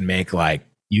 So you can make like,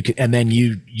 and then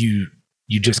you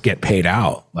just get paid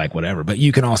out like whatever, but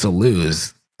you can also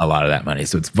lose a lot of that money.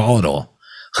 So it's volatile.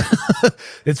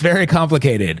 It's very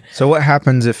complicated. So what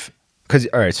happens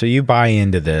all right, so you buy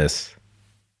into this,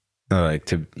 and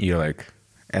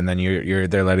then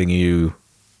they're letting you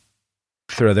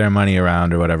throw their money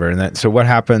around or whatever. And then, so what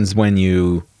happens when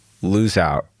you lose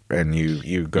out and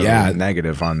you go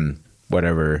negative on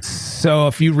whatever? So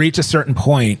if you reach a certain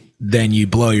point, then you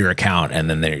blow your account and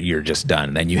then you're just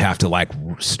done. Then you have to like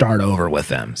start over with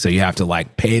them. So you have to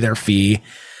like pay their fee,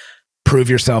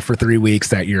 prove yourself for 3 weeks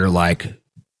that you're like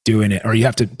doing it, or you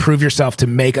have to prove yourself to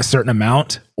make a certain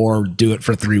amount or do it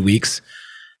for 3 weeks.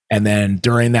 And then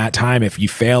during that time, if you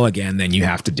fail again, then you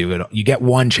have to do it. You get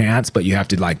one chance, but you have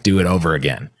to like do it over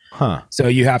again. Huh. So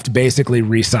you have to basically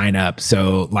re-sign up.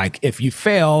 So like if you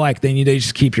fail, like then they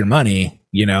just keep your money,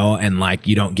 you know, and like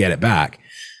you don't get it back.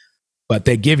 But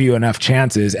they give you enough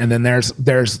chances. And then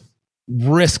there's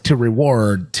risk to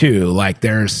reward too. Like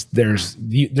there's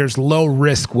low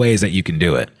risk ways that you can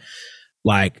do it.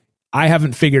 Like I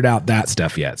haven't figured out that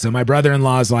stuff yet. So my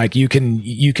brother-in-law is like, you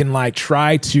can like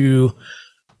try to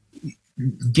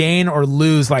gain or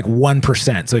lose like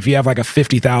 1%. So if you have like a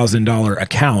 $50,000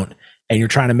 account and you're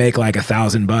trying to make like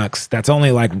 $1,000, that's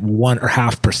only like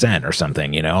 1.5% or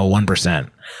something, you know, 1%.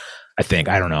 I think,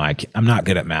 I don't know. I'm not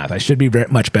good at math. I should be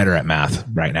much better at math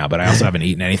right now, but I also haven't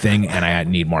eaten anything and I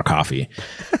need more coffee.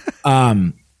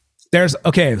 There's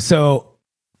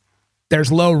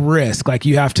low risk. Like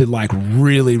you have to like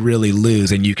really, really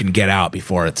lose and you can get out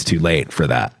before it's too late for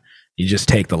that. You just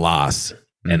take the loss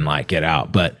and like get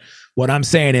out. But what I'm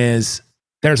saying is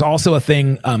there's also a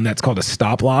thing that's called a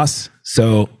stop loss.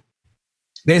 So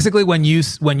basically when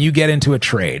you get into a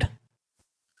trade,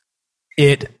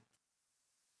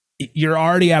 you're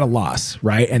already at a loss,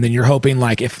 right? And then you're hoping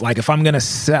if I'm going to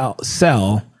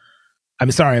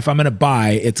if I'm going to buy,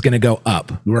 it's going to go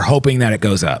up. We're hoping that it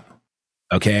goes up.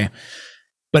 Okay.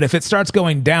 But if it starts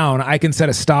going down, I can set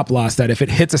a stop loss that if it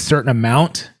hits a certain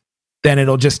amount, then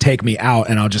it'll just take me out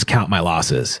and I'll just count my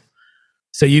losses.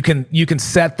 So you can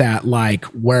set that like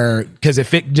where, because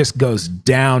if it just goes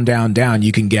down,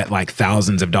 you can get like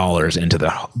thousands of dollars into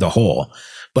the hole.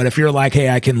 But if you're like, hey,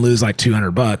 I can lose like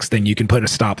 $200, then you can put a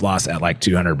stop loss at like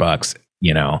 $200,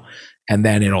 you know, and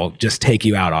then it'll just take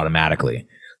you out automatically.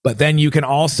 But then you can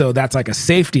also, that's like a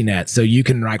safety net. So you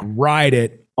can like ride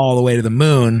it all the way to the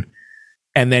moon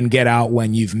and then get out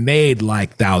when you've made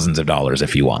like thousands of dollars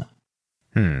if you want.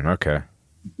 Okay.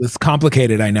 It's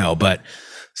complicated, I know, but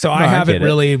I haven't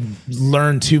really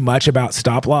learned too much about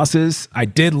stop losses. I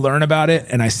did learn about it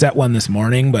and I set one this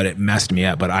morning, but it messed me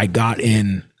up. But I got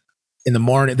in the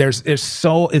morning. It's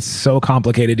so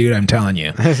complicated, dude. I'm telling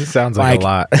you. It sounds like a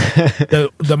lot.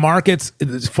 the markets,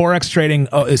 Forex trading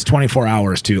is 24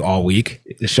 hours too all week.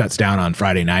 It shuts down on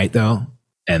Friday night though,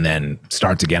 and then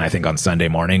starts again, I think, on Sunday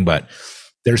morning. But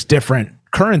there's different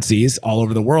currencies all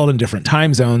over the world and different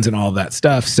time zones and all of that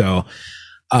stuff. So,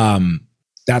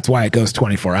 that's why it goes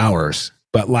 24 hours.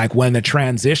 But like when the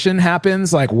transition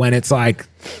happens, like when it's like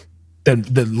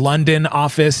the London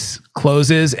office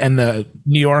closes and the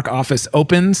New York office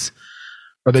opens,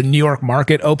 or the New York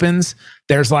market opens,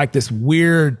 there's like this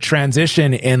weird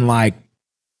transition in like,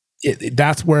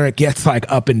 that's where it gets like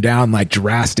up and down like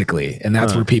drastically. And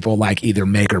that's where people like either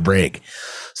make or break.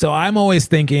 So I'm always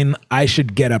thinking I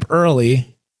should get up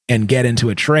early and get into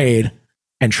a trade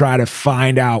and try to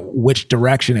find out which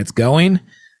direction it's going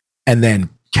and then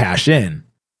cash in.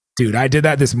 Dude, I did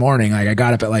that this morning. Like I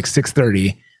got up at like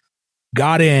 6:30,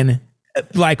 got in,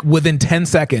 like within 10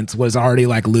 seconds was already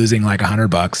like losing like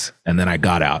 $100. And then I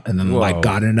got out and then like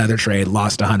got in another trade,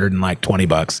 lost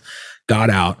 $120,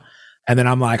 got out. And then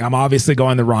I'm like, I'm obviously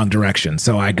going the wrong direction.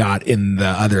 So I got in the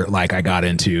other, like I got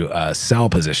into a sell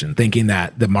position thinking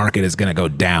that the market is going to go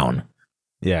down.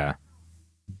 Yeah.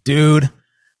 Dude,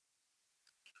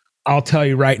 I'll tell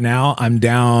you right now, I'm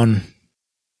down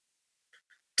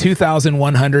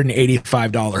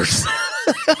 $2,185.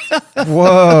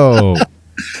 Whoa.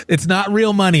 It's not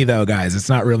real money though, guys. It's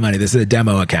not real money. This is a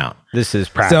demo account. This is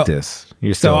practice.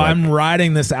 I'm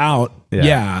riding this out.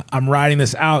 Yeah, I'm riding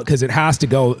this out because it has to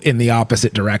go in the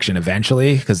opposite direction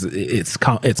eventually because it's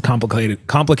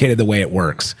complicated the way it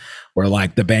works, where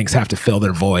like the banks have to fill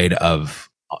their void of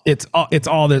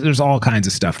there's all kinds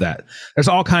of stuff there's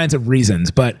all kinds of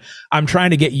reasons, but I'm trying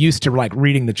to get used to like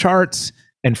reading the charts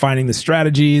and finding the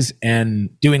strategies and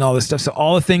doing all this stuff. So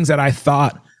all the things that I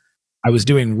thought I was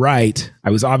doing right, I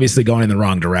was obviously going in the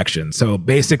wrong direction. So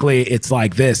basically it's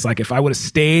like this, like if I would have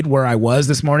stayed where I was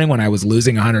this morning when I was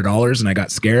losing $100 and I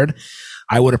got scared,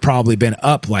 I would have probably been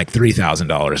up like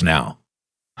 $3,000 now.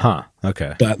 Huh.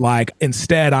 Okay. But like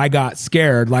instead I got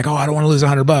scared, like, oh, I don't want to lose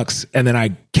 $100. And then I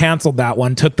canceled that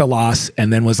one, took the loss,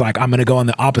 and then was like, I'm going to go in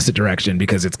the opposite direction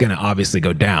because it's going to obviously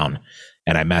go down.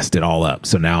 And I messed it all up.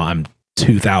 So now I'm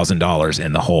 $2,000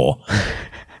 in the hole.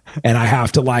 And I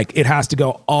have to like, it has to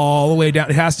go all the way down.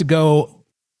 It has to go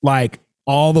like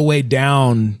all the way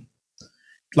down.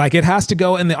 Like it has to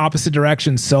go in the opposite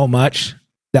direction so much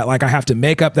that like I have to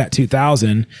make up that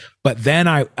 2,000, but then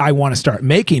I want to start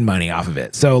making money off of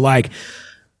it. So like,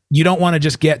 you don't want to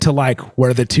just get to like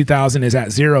where the 2,000 is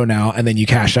at zero now and then you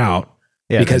cash out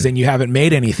because then you haven't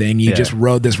made anything. You just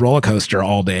rode this roller coaster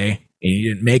all day and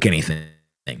you didn't make anything.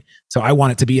 So I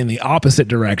want it to be in the opposite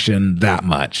direction that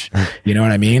much. You know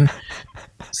what I mean?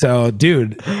 So,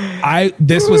 dude,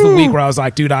 this was the week where I was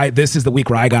like, dude, this is the week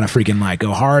where I gotta freaking like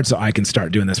go hard so I can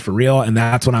start doing this for real. And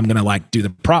that's when I'm gonna like do the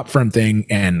prop firm thing,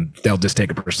 and they'll just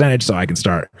take a percentage so I can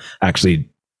start actually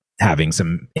having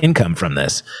some income from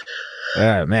this.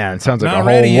 Man, it sounds like not a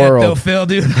ready whole yet, world. though, Phil,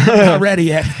 dude. Not ready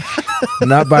yet.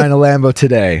 Not buying a Lambo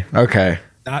today. Okay.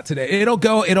 Not today. It'll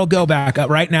go back up.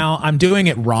 Right now, I'm doing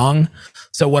it wrong.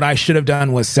 So what I should have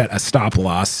done was set a stop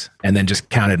loss and then just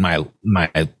counted my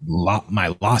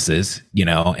losses, you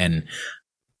know, and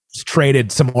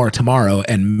traded some more tomorrow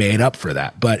and made up for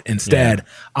that. But instead,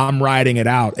 I'm riding it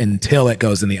out until it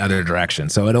goes in the other direction.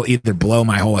 So it'll either blow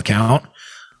my whole account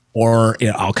or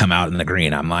I'll come out in the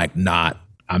green.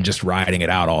 I'm just riding it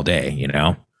out all day, you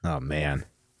know? Oh, man.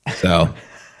 So,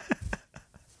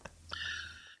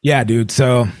 yeah, dude.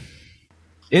 So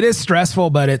it is stressful,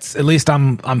 but it's at least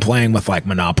I'm playing with like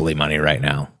Monopoly money right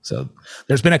now. So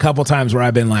there's been a couple times where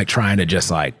I've been like trying to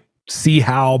just like see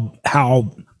how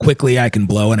quickly I can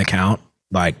blow an account,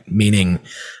 like meaning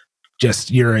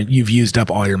just you've used up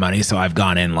all your money. So I've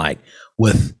gone in like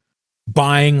with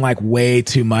buying like way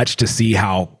too much to see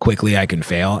how quickly I can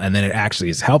fail. And then it actually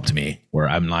has helped me where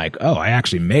I'm like, oh, I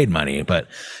actually made money. But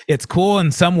it's cool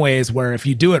in some ways where if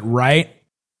you do it right,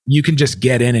 you can just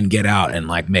get in and get out and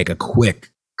like make a quick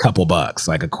couple bucks,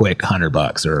 like a quick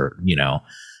 $100 or, you know,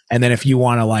 and then if you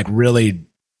want to like really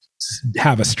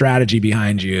have a strategy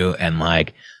behind you and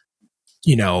like,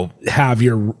 you know, have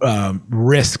your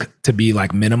risk to be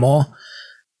like minimal,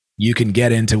 you can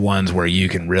get into ones where you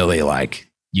can really like,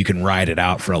 you can ride it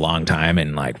out for a long time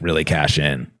and like really cash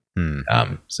in.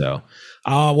 So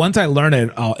once I learn it,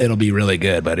 it'll be really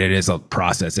good, but it is a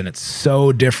process and it's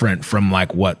so different from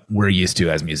like what we're used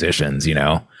to as musicians, you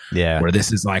know? Yeah. Where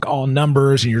this is like all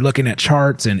numbers and you're looking at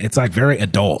charts and it's like very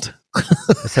adult.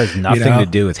 This has nothing to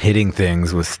do with hitting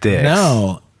things with sticks.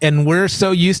 No. And we're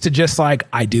so used to just like,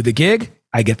 I do the gig,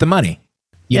 I get the money.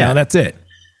 You know, that's it.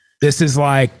 This is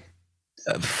like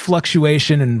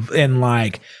fluctuation and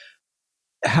like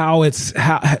how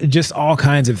just all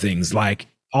kinds of things, like,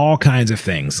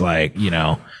 you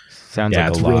know, sounds like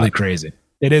it's a lot. really crazy.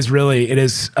 It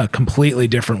is a completely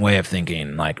different way of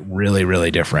thinking, like really,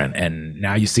 really different. And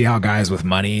now you see how guys with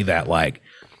money that like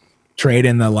trade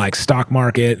in the like stock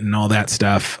market and all that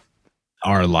stuff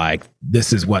are like,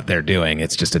 this is what they're doing.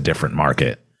 It's just a different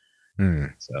market.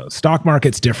 So stock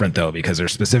market's different though, because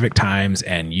there's specific times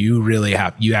and you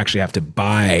actually have to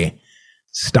buy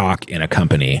stock in a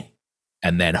company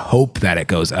and then hope that it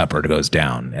goes up or it goes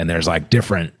down. And there's like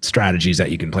different strategies that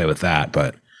you can play with that,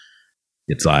 but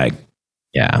it's like,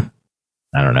 yeah,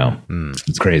 I don't know.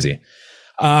 It's crazy.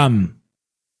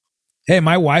 Hey,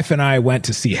 my wife and I went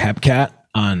to see Hepcat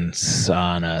on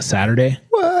Saturday.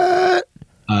 What?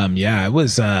 Yeah, it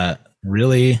was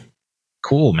really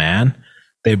cool, man.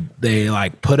 They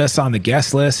like put us on the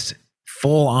guest list,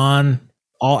 full on,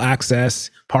 all access,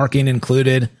 parking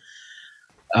included.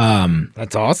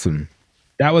 That's awesome.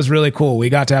 That was really cool. We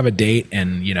got to have a date,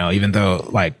 and you know, even though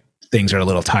like things are a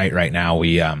little tight right now,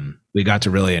 we got to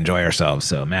really enjoy ourselves.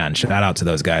 So man, shout out to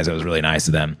those guys. It was really nice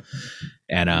of them.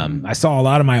 And I saw a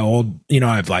lot of my old, you know,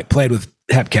 I've like played with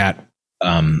Hepcat,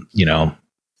 you know,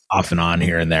 off and on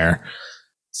here and there.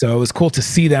 So it was cool to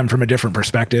see them from a different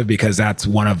perspective because that's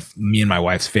one of me and my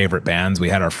wife's favorite bands. We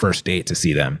had our first date to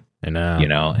see them, I know. you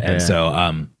know, and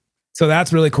so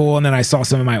that's really cool. And then I saw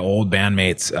some of my old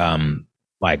bandmates,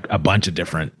 like a bunch of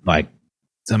different, like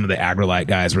some of the Agrilite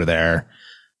guys were there.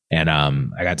 And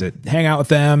I got to hang out with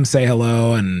them, say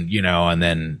hello, and you know, and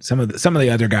then some of the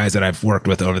other guys that I've worked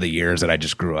with over the years that I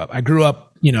just grew up. I grew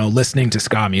up, you know, listening to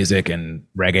ska music and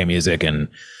reggae music, and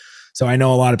so I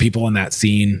know a lot of people in that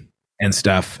scene and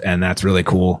stuff, and that's really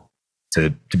cool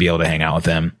to be able to hang out with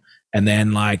them. And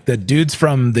then like the dudes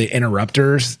from the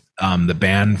Interrupters, the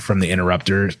band from the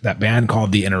Interrupters, that band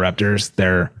called the Interrupters,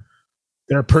 they're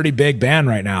a pretty big band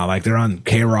right now. Like they're on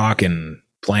K-Rock and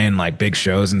playing like big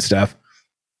shows and stuff.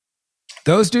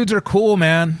 Those dudes are cool,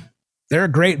 man. They're a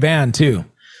great band too.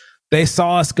 They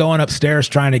saw us going upstairs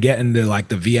trying to get into like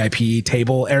the VIP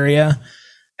table area,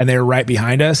 and they were right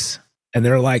behind us. And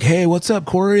they're like, "Hey, what's up,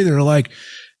 Corey?" They're like,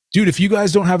 "Dude, if you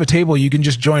guys don't have a table, you can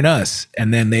just join us."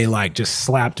 And then they like just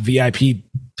slapped VIP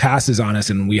passes on us,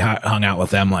 and we hung out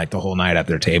with them like the whole night at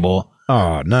their table.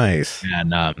 Oh, nice.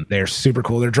 And they're super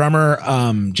cool. Their drummer,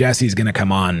 Jesse's going to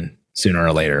come on sooner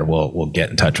or later we'll get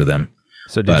in touch with him.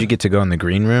 So did you get to go in the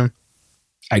green room?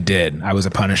 I did. I was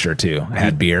a Punisher too. I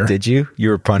had beer. Did you? You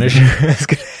were a Punisher?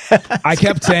 I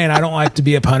kept saying I don't like to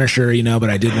be a Punisher, but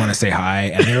I did want to say hi.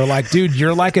 And they were like, dude,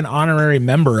 you're like an honorary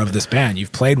member of this band.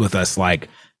 You've played with us like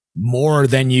more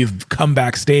than you've come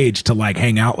backstage to like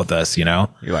hang out with us, You're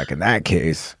like, in that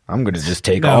case, I'm going to just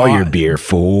take all your beer,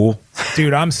 fool.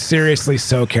 Dude, I'm seriously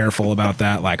so careful about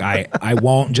that. Like I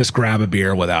won't just grab a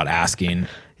beer without asking.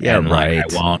 Yeah, and, right.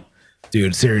 I won't.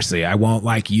 Dude, seriously, I won't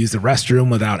like use the restroom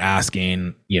without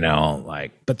asking,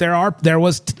 but there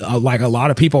was like a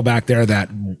lot of people back there that,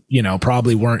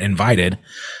 probably weren't invited,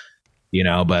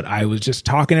 but I was just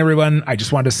talking to everyone. I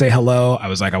just wanted to say hello. I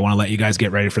was like, I want to let you guys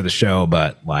get ready for the show,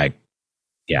 but like,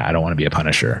 yeah, I don't want to be a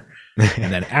Punisher.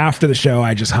 And then after the show,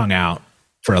 I just hung out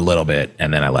for a little bit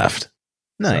and then I left.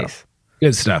 Nice. So,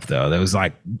 good stuff though. That was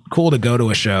like cool to go to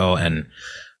a show and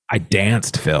I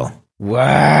danced, Phil.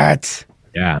 What?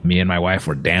 Yeah, me and my wife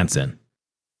were dancing.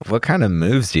 What kind of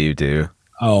moves do you do?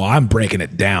 Oh, I'm breaking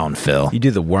it down, Phil. You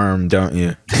do the worm, don't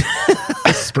you?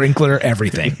 Sprinkler,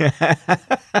 everything.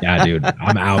 Yeah, dude,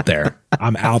 I'm out there.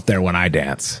 I'm out there when I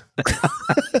dance.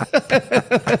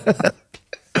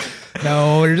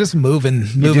 No, you're just moving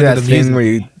You do that to the thing music.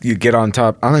 where you get on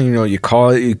top. I don't even know what you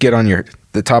call it. You get on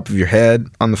the top of your head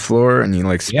on the floor and you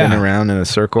like spin around in a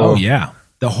circle. Oh, yeah.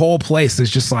 The whole place is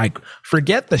just like,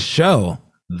 forget the show.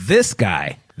 This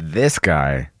guy.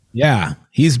 Yeah,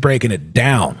 he's breaking it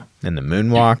down. And the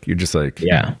moonwalk, you're just like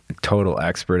a total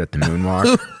expert at the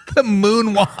moonwalk. The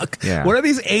moonwalk. Yeah. What are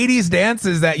these 80s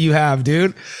dances that you have,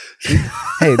 dude?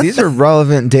 Hey, these are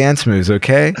relevant dance moves,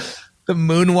 okay? The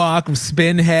moonwalk,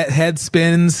 spin head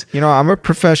spins. I'm a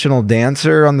professional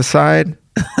dancer on the side.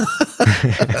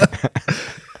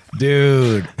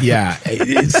 Dude, yeah.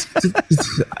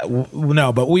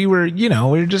 No, but we were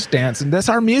just dancing. That's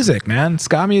our music, man.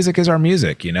 Ska music is our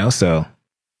music, so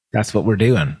that's what we're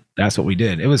doing. That's what we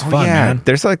did. It was fun, man.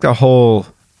 There's like a whole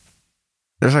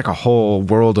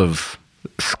world of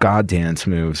ska dance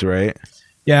moves, right?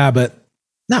 Yeah, but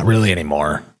not really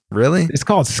anymore. Really? It's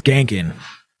called skanking.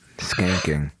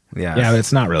 Skanking. Yeah. Yeah,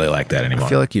 it's not really like that anymore. I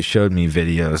feel like you showed me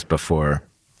videos before.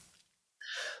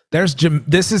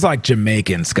 This is like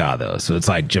Jamaican ska though, so it's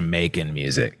like Jamaican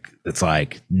music. It's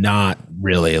like not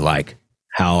really like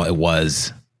how it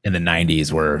was in the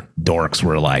 90s where dorks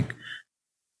were like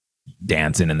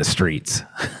dancing in the streets.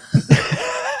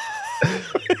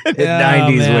 In the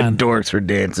 90s when dorks were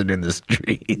dancing in the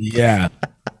streets. Yeah.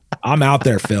 I'm out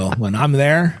there, Phil. When I'm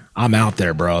there, I'm out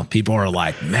there, bro. People are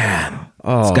like, man,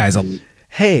 this guy's a...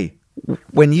 Hey,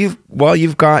 while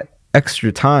you've got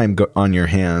extra time on your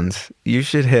hands, you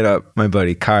should hit up my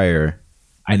buddy Kyer.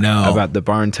 I know. About the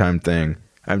barn time thing.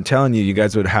 I'm telling you, you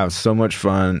guys would have so much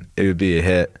fun. It would be a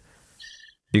hit.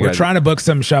 We're trying to book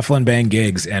some shuffle and bang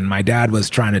gigs, and my dad was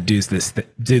trying to do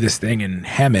this thing in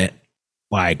Hemet,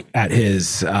 like at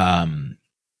his...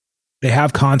 they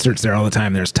have concerts there all the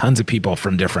time. There's tons of people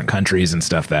from different countries and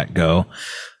stuff that go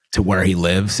to where he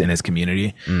lives in his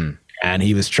community. And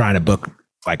he was trying to book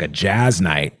like a jazz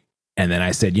night. And then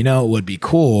I said, it would be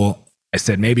cool. I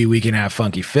said, maybe we can have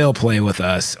Funky Phil play with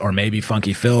us, or maybe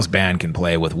Funky Phil's band can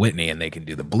play with Whitney and they can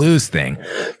do the blues thing.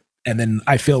 And then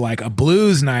I feel like a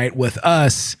blues night with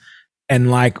us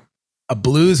and like a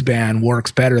blues band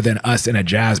works better than us in a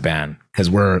jazz band.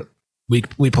 Cause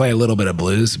we play a little bit of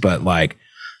blues, but like,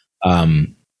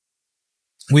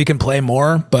 we can play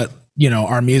more, but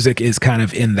our music is kind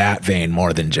of in that vein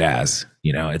more than jazz.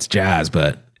 It's jazz,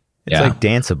 but it's like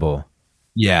danceable.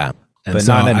 Yeah. And but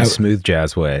so not in a smooth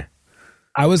jazz way.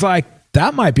 I was like,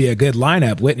 that might be a good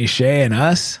lineup. Whitney Shea and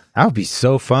us. That would be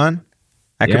so fun.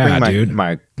 I could bring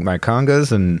my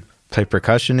congas and play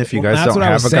percussion if you guys don't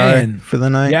have a guy for the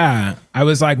night. Yeah. I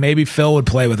was like, maybe Phil would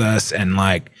play with us. And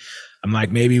like, I'm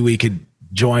like, maybe we could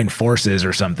join forces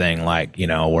or something, like,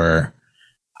 where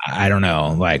I don't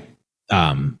know, like,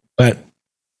 but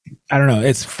I don't know.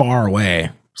 It's far away.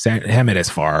 Hemet is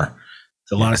far.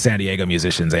 A lot of San Diego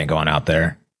musicians ain't going out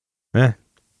there. Yeah,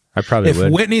 I probably would.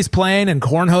 If Whitney's playing and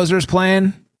Kornhauser's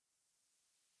playing,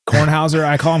 Kornhauser,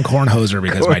 I call him Kornhauser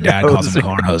because my dad calls him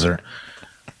Kornhauser.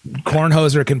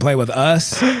 Kornhauser can play with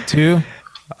us too.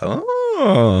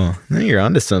 Oh, you're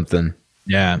onto something.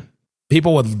 Yeah.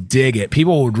 People would dig it.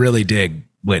 People would really dig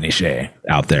Whitney Shea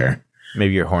out there.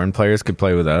 Maybe your horn players could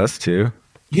play with us too.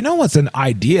 You know what's an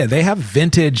idea? They have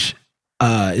vintage,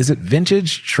 is it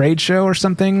vintage trade show or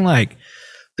something? Like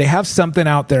they have something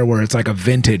out there where it's like a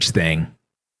vintage thing,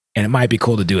 and it might be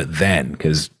cool to do it then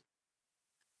because,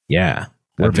 yeah,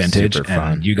 we're vintage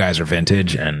and you guys are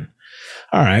vintage. And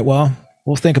all right, well,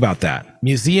 we'll think about that.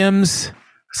 Museums,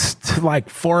 like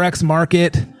Forex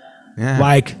Market, Yeah.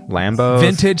 Like Lambos.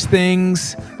 vintage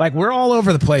things. Like we're all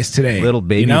over the place today. Little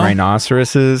baby you know?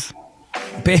 rhinoceroses.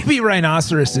 Baby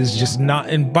rhinoceros is just not.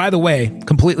 And by the way,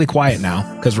 completely quiet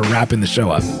now because we're wrapping the show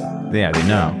up. Yeah, they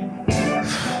know.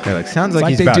 They're like, sounds like Like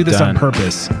he's they about do this done. on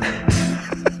purpose.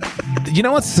 You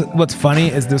know what's funny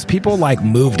is those people like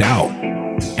moved out,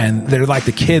 and they're like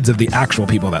the kids of the actual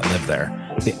people that live there.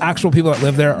 The actual people that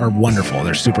live there are wonderful.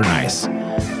 They're super nice,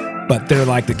 but they're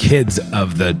like the kids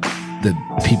of the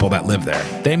people that live there.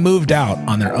 They moved out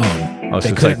on their own. Oh, so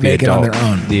They it's couldn't like the make adult, it on their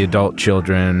own. The adult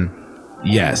children.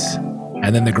 Yes,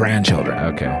 and then the grandchildren.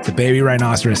 Okay. The baby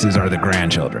rhinoceroses are the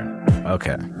grandchildren.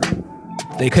 Okay.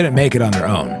 They couldn't make it on their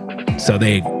own, so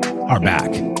they are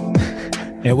back.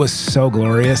 It was so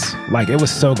glorious. Like, it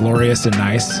was so glorious and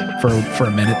nice for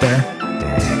a minute there.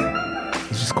 It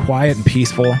was just quiet and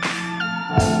peaceful.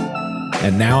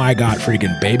 And now I got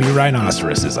freaking baby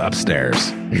rhinoceroses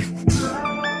upstairs.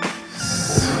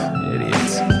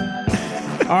 Idiots.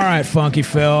 All right, Funky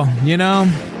Phil. You know,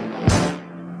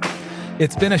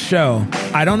 it's been a show.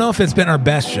 I don't know if it's been our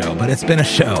best show, but it's been a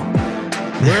show.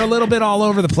 We're a little bit all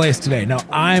over the place today. No,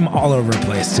 I'm all over the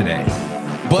place today.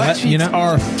 But you know,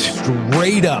 are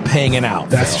straight up hanging out.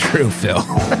 That's true, Phil.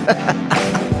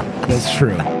 That's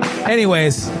true.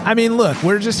 Anyways, I mean, look,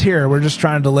 we're just here. We're just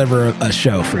trying to deliver a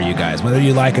show for you guys, whether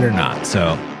you like it or not.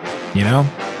 So, you know,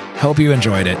 hope you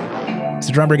enjoyed it. It's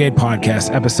the Drum Brigade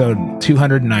Podcast, episode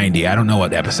 290. I don't know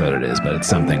what episode it is, but it's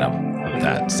something of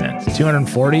that sense.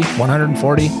 240?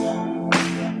 140?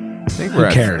 I think we're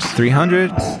Who cares?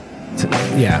 300?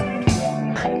 Yeah.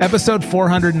 Episode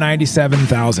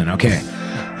 497,000. Okay.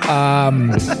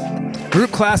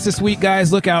 Group class this week,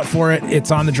 guys. Look out for it.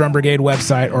 It's on the Drum Brigade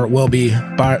website, or it will be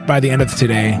by the end of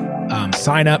today.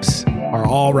 Sign-ups are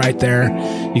all right there.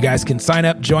 You guys can sign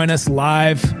up, join us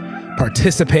live,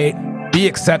 participate, be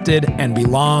accepted, and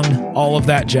belong. All of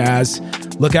that jazz.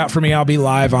 Look out for me. I'll be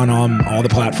live on all the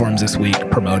platforms this week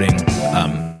promoting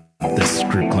this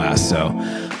group class. So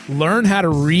learn how to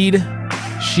read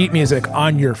sheet music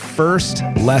on your first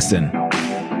lesson.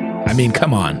 I mean,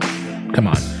 come on.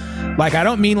 Like, I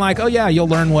don't mean like, oh yeah, you'll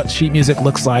learn what sheet music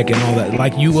looks like and all that.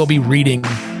 Like, you will be reading.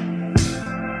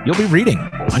 You'll be reading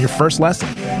on your first lesson.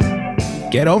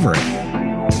 Get over it.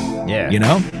 Yeah. You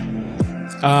know?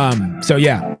 So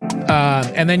yeah.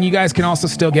 And then you guys can also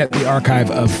still get the archive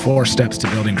of 4 Steps to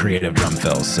Building Creative Drum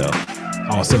Fills. So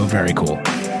also very cool.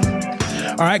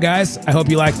 All right, guys. I hope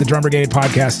you liked the Drum Brigade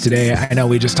podcast today. I know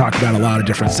we just talked about a lot of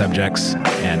different subjects,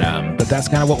 and but that's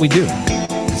kind of what we do.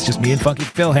 It's just me and Funky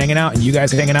Phil hanging out, and you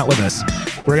guys hanging out with us.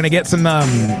 We're gonna get some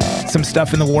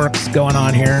stuff in the works going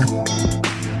on here.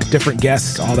 Different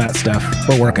guests, all that stuff.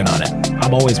 We're working on it.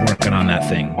 I'm always working on that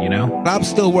thing, you know? I'm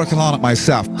still working on it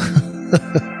myself.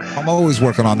 I'm always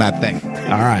working on that thing.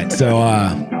 All right. So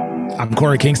I'm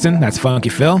Corey Kingston. That's Funky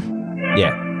Phil.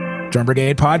 Yeah. Drum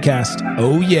Brigade Podcast.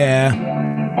 Oh, yeah.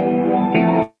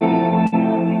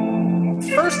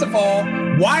 First of all,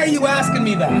 why are you asking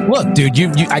me that? Look, dude,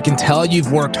 I can tell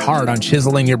you've worked hard on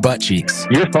chiseling your butt cheeks.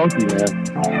 You're funky, man.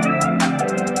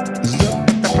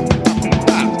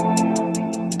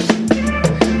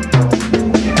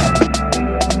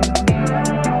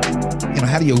 You know,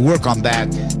 how do you work on that